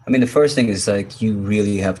 well, the first thing is you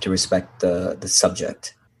really have to respect the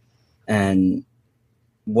subject. And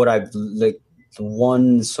what the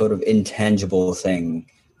one sort of intangible thing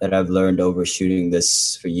that I've learned over shooting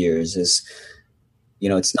this for years is,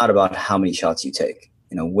 it's not about how many shots you take.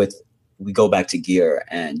 We go back to gear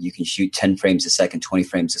and you can shoot 10 frames a second, 20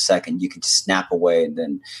 frames a second. You can just snap away and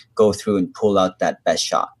then go through and pull out that best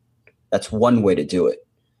shot. That's one way to do it.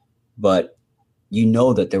 But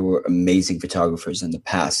that there were amazing photographers in the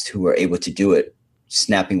past who were able to do it,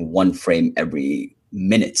 snapping one frame every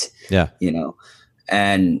minute. Yeah.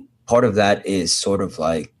 And part of that is sort of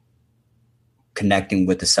connecting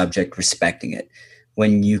with the subject, respecting it.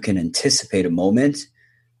 When you can anticipate a moment,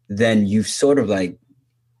 then you've sort of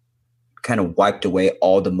kind of wiped away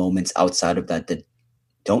all the moments outside of that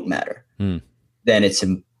don't matter. Then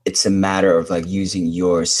it's a matter of using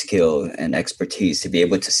your skill and expertise to be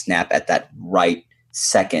able to snap at that right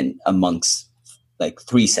second amongst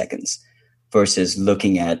 3 seconds versus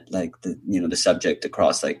looking at the subject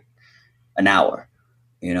across an hour.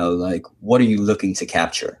 What are you looking to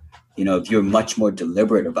capture? If you're much more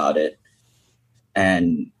deliberate about it,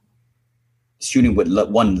 and shooting with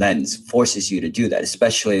one lens forces you to do that,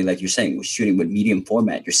 especially you're saying, with shooting with medium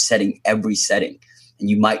format, you're setting every setting, and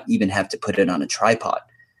you might even have to put it on a tripod.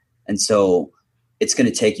 And so it's going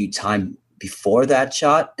to take you time before that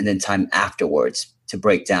shot and then time afterwards to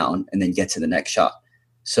break down and then get to the next shot.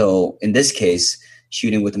 So in this case,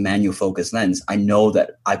 shooting with a manual focus lens, I know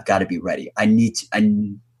that I've got to be ready. I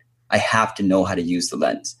have to know how to use the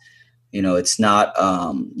lens. It's not,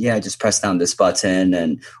 just press down this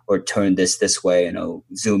button or turn this way,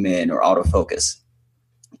 zoom in or autofocus.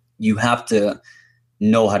 You have to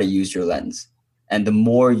know how to use your lens. And the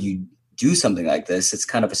more you do something like this, it's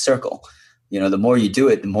kind of a circle. The more you do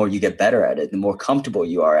it, the more you get better at it, the more comfortable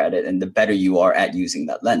you are at it, and the better you are at using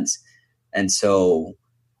that lens. And so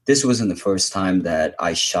this wasn't the first time that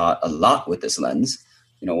I shot a lot with this lens.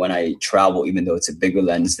 When I travel, even though it's a bigger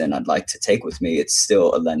lens than I'd like to take with me, it's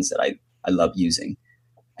still a lens that I love using.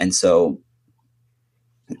 And so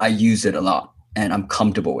I use it a lot and I'm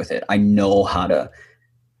comfortable with it. I know how to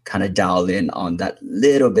kind of dial in on that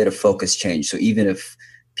little bit of focus change. So even if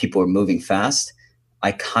people are moving fast,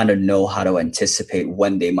 I kind of know how to anticipate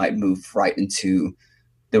when they might move right into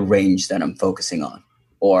the range that I'm focusing on.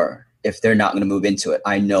 Or if they're not going to move into it,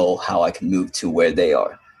 I know how I can move to where they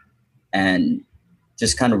are. And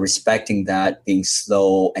just kind of respecting that, being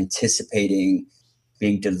slow, anticipating,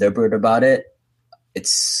 being deliberate about it,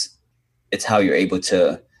 it's how you're able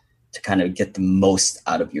to kind of get the most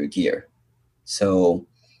out of your gear. So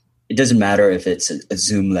it doesn't matter if it's a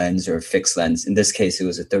zoom lens or a fixed lens. In this case, it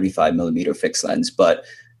was a 35 millimeter fixed lens, but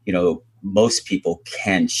most people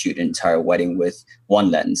can shoot an entire wedding with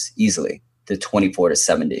one lens easily, the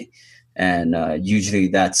 24-70. And usually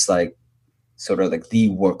that's like sort of like the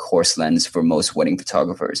workhorse lens for most wedding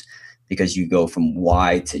photographers, because you go from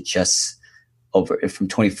wide to just from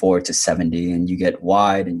 24-70, and you get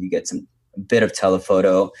wide and you get a bit of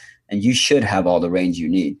telephoto, and you should have all the range you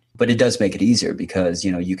need. But it does make it easier because,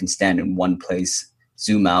 you can stand in one place,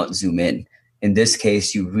 zoom out, zoom in. In this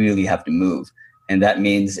case, you really have to move. And that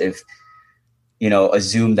means if, a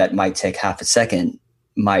zoom that might take half a second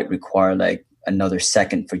might require like another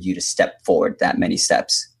second for you to step forward that many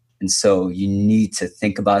steps. And so you need to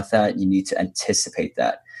think about that. You need to anticipate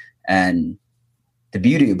that. And the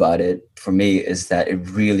beauty about it for me is that it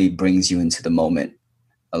really brings you into the moment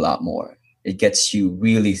a lot more. It gets you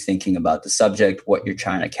really thinking about the subject, what you're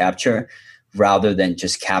trying to capture, rather than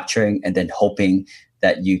just capturing and then hoping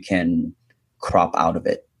that you can crop out of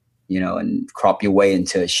it, and crop your way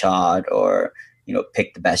into a shot or,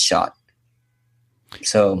 pick the best shot.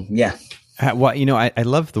 So, yeah. Well, I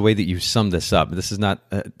love the way that you summed this up. This is not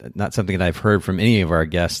something that I've heard from any of our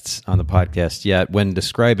guests on the podcast yet. When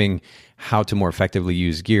describing how to more effectively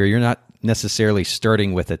use gear, you're not necessarily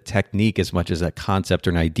starting with a technique as much as a concept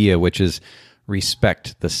or an idea, which is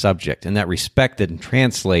respect the subject. And that respect then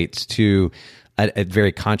translates to a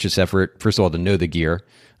very conscious effort, first of all, to know the gear,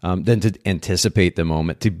 then to anticipate the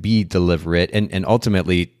moment, to be deliberate, and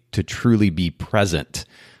ultimately to truly be present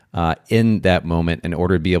in that moment in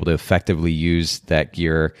order to be able to effectively use that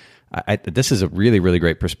gear. This is a really, really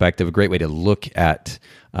great perspective, a great way to look at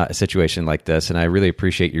a situation like this. And I really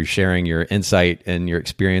appreciate you sharing your insight and your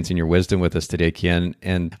experience and your wisdom with us today, Kian.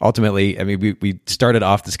 And ultimately, we started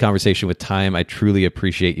off this conversation with time. I truly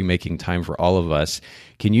appreciate you making time for all of us.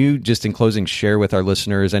 Can you just in closing share with our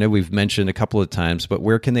listeners, I know we've mentioned a couple of times, but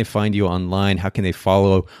where can they find you online? How can they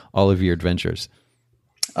follow all of your adventures?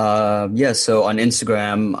 So on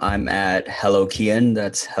Instagram, I'm at Hello Kian.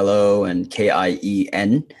 That's hello and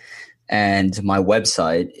KIEN. And my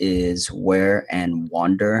website is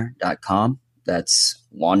whereandwander.com. That's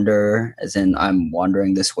wander as in I'm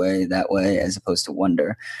wandering this way, that way, as opposed to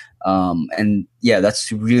wonder.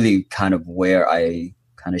 That's really kind of where I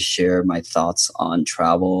kind of share my thoughts on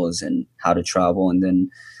travels and how to travel, and then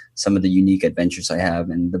some of the unique adventures I have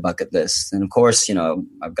and the bucket list. And of course,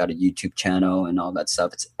 I've got a YouTube channel and all that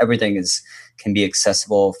stuff. Everything can be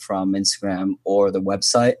accessible from Instagram or the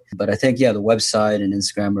website. But I think, the website and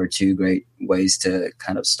Instagram are two great ways to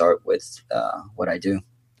kind of start with what I do.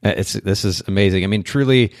 This is amazing.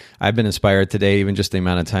 Truly, I've been inspired today, even just the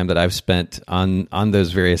amount of time that I've spent on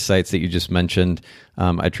those various sites that you just mentioned.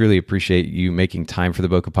 I truly appreciate you making time for the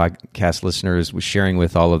Bokeh Podcast listeners, with sharing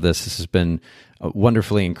with all of this. This has been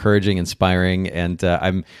wonderfully encouraging, inspiring, and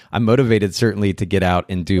I'm motivated certainly to get out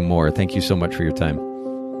and do more. Thank you so much for your time.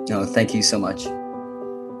 No, thank you so much.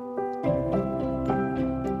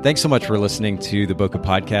 Thanks so much for listening to the Bokeh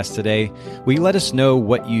Podcast today. Will you let us know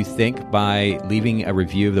what you think by leaving a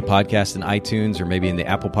review of the podcast in iTunes or maybe in the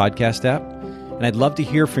Apple Podcast app? And I'd love to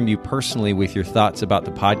hear from you personally with your thoughts about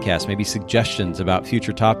the podcast, maybe suggestions about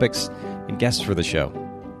future topics and guests for the show.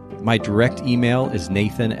 My direct email is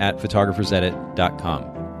nathan@photographersedit.com.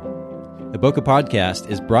 The Bokeh Podcast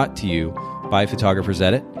is brought to you by Photographers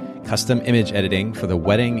Edit, custom image editing for the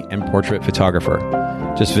wedding and portrait photographer.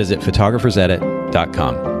 Just visit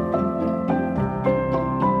photographersedit.com.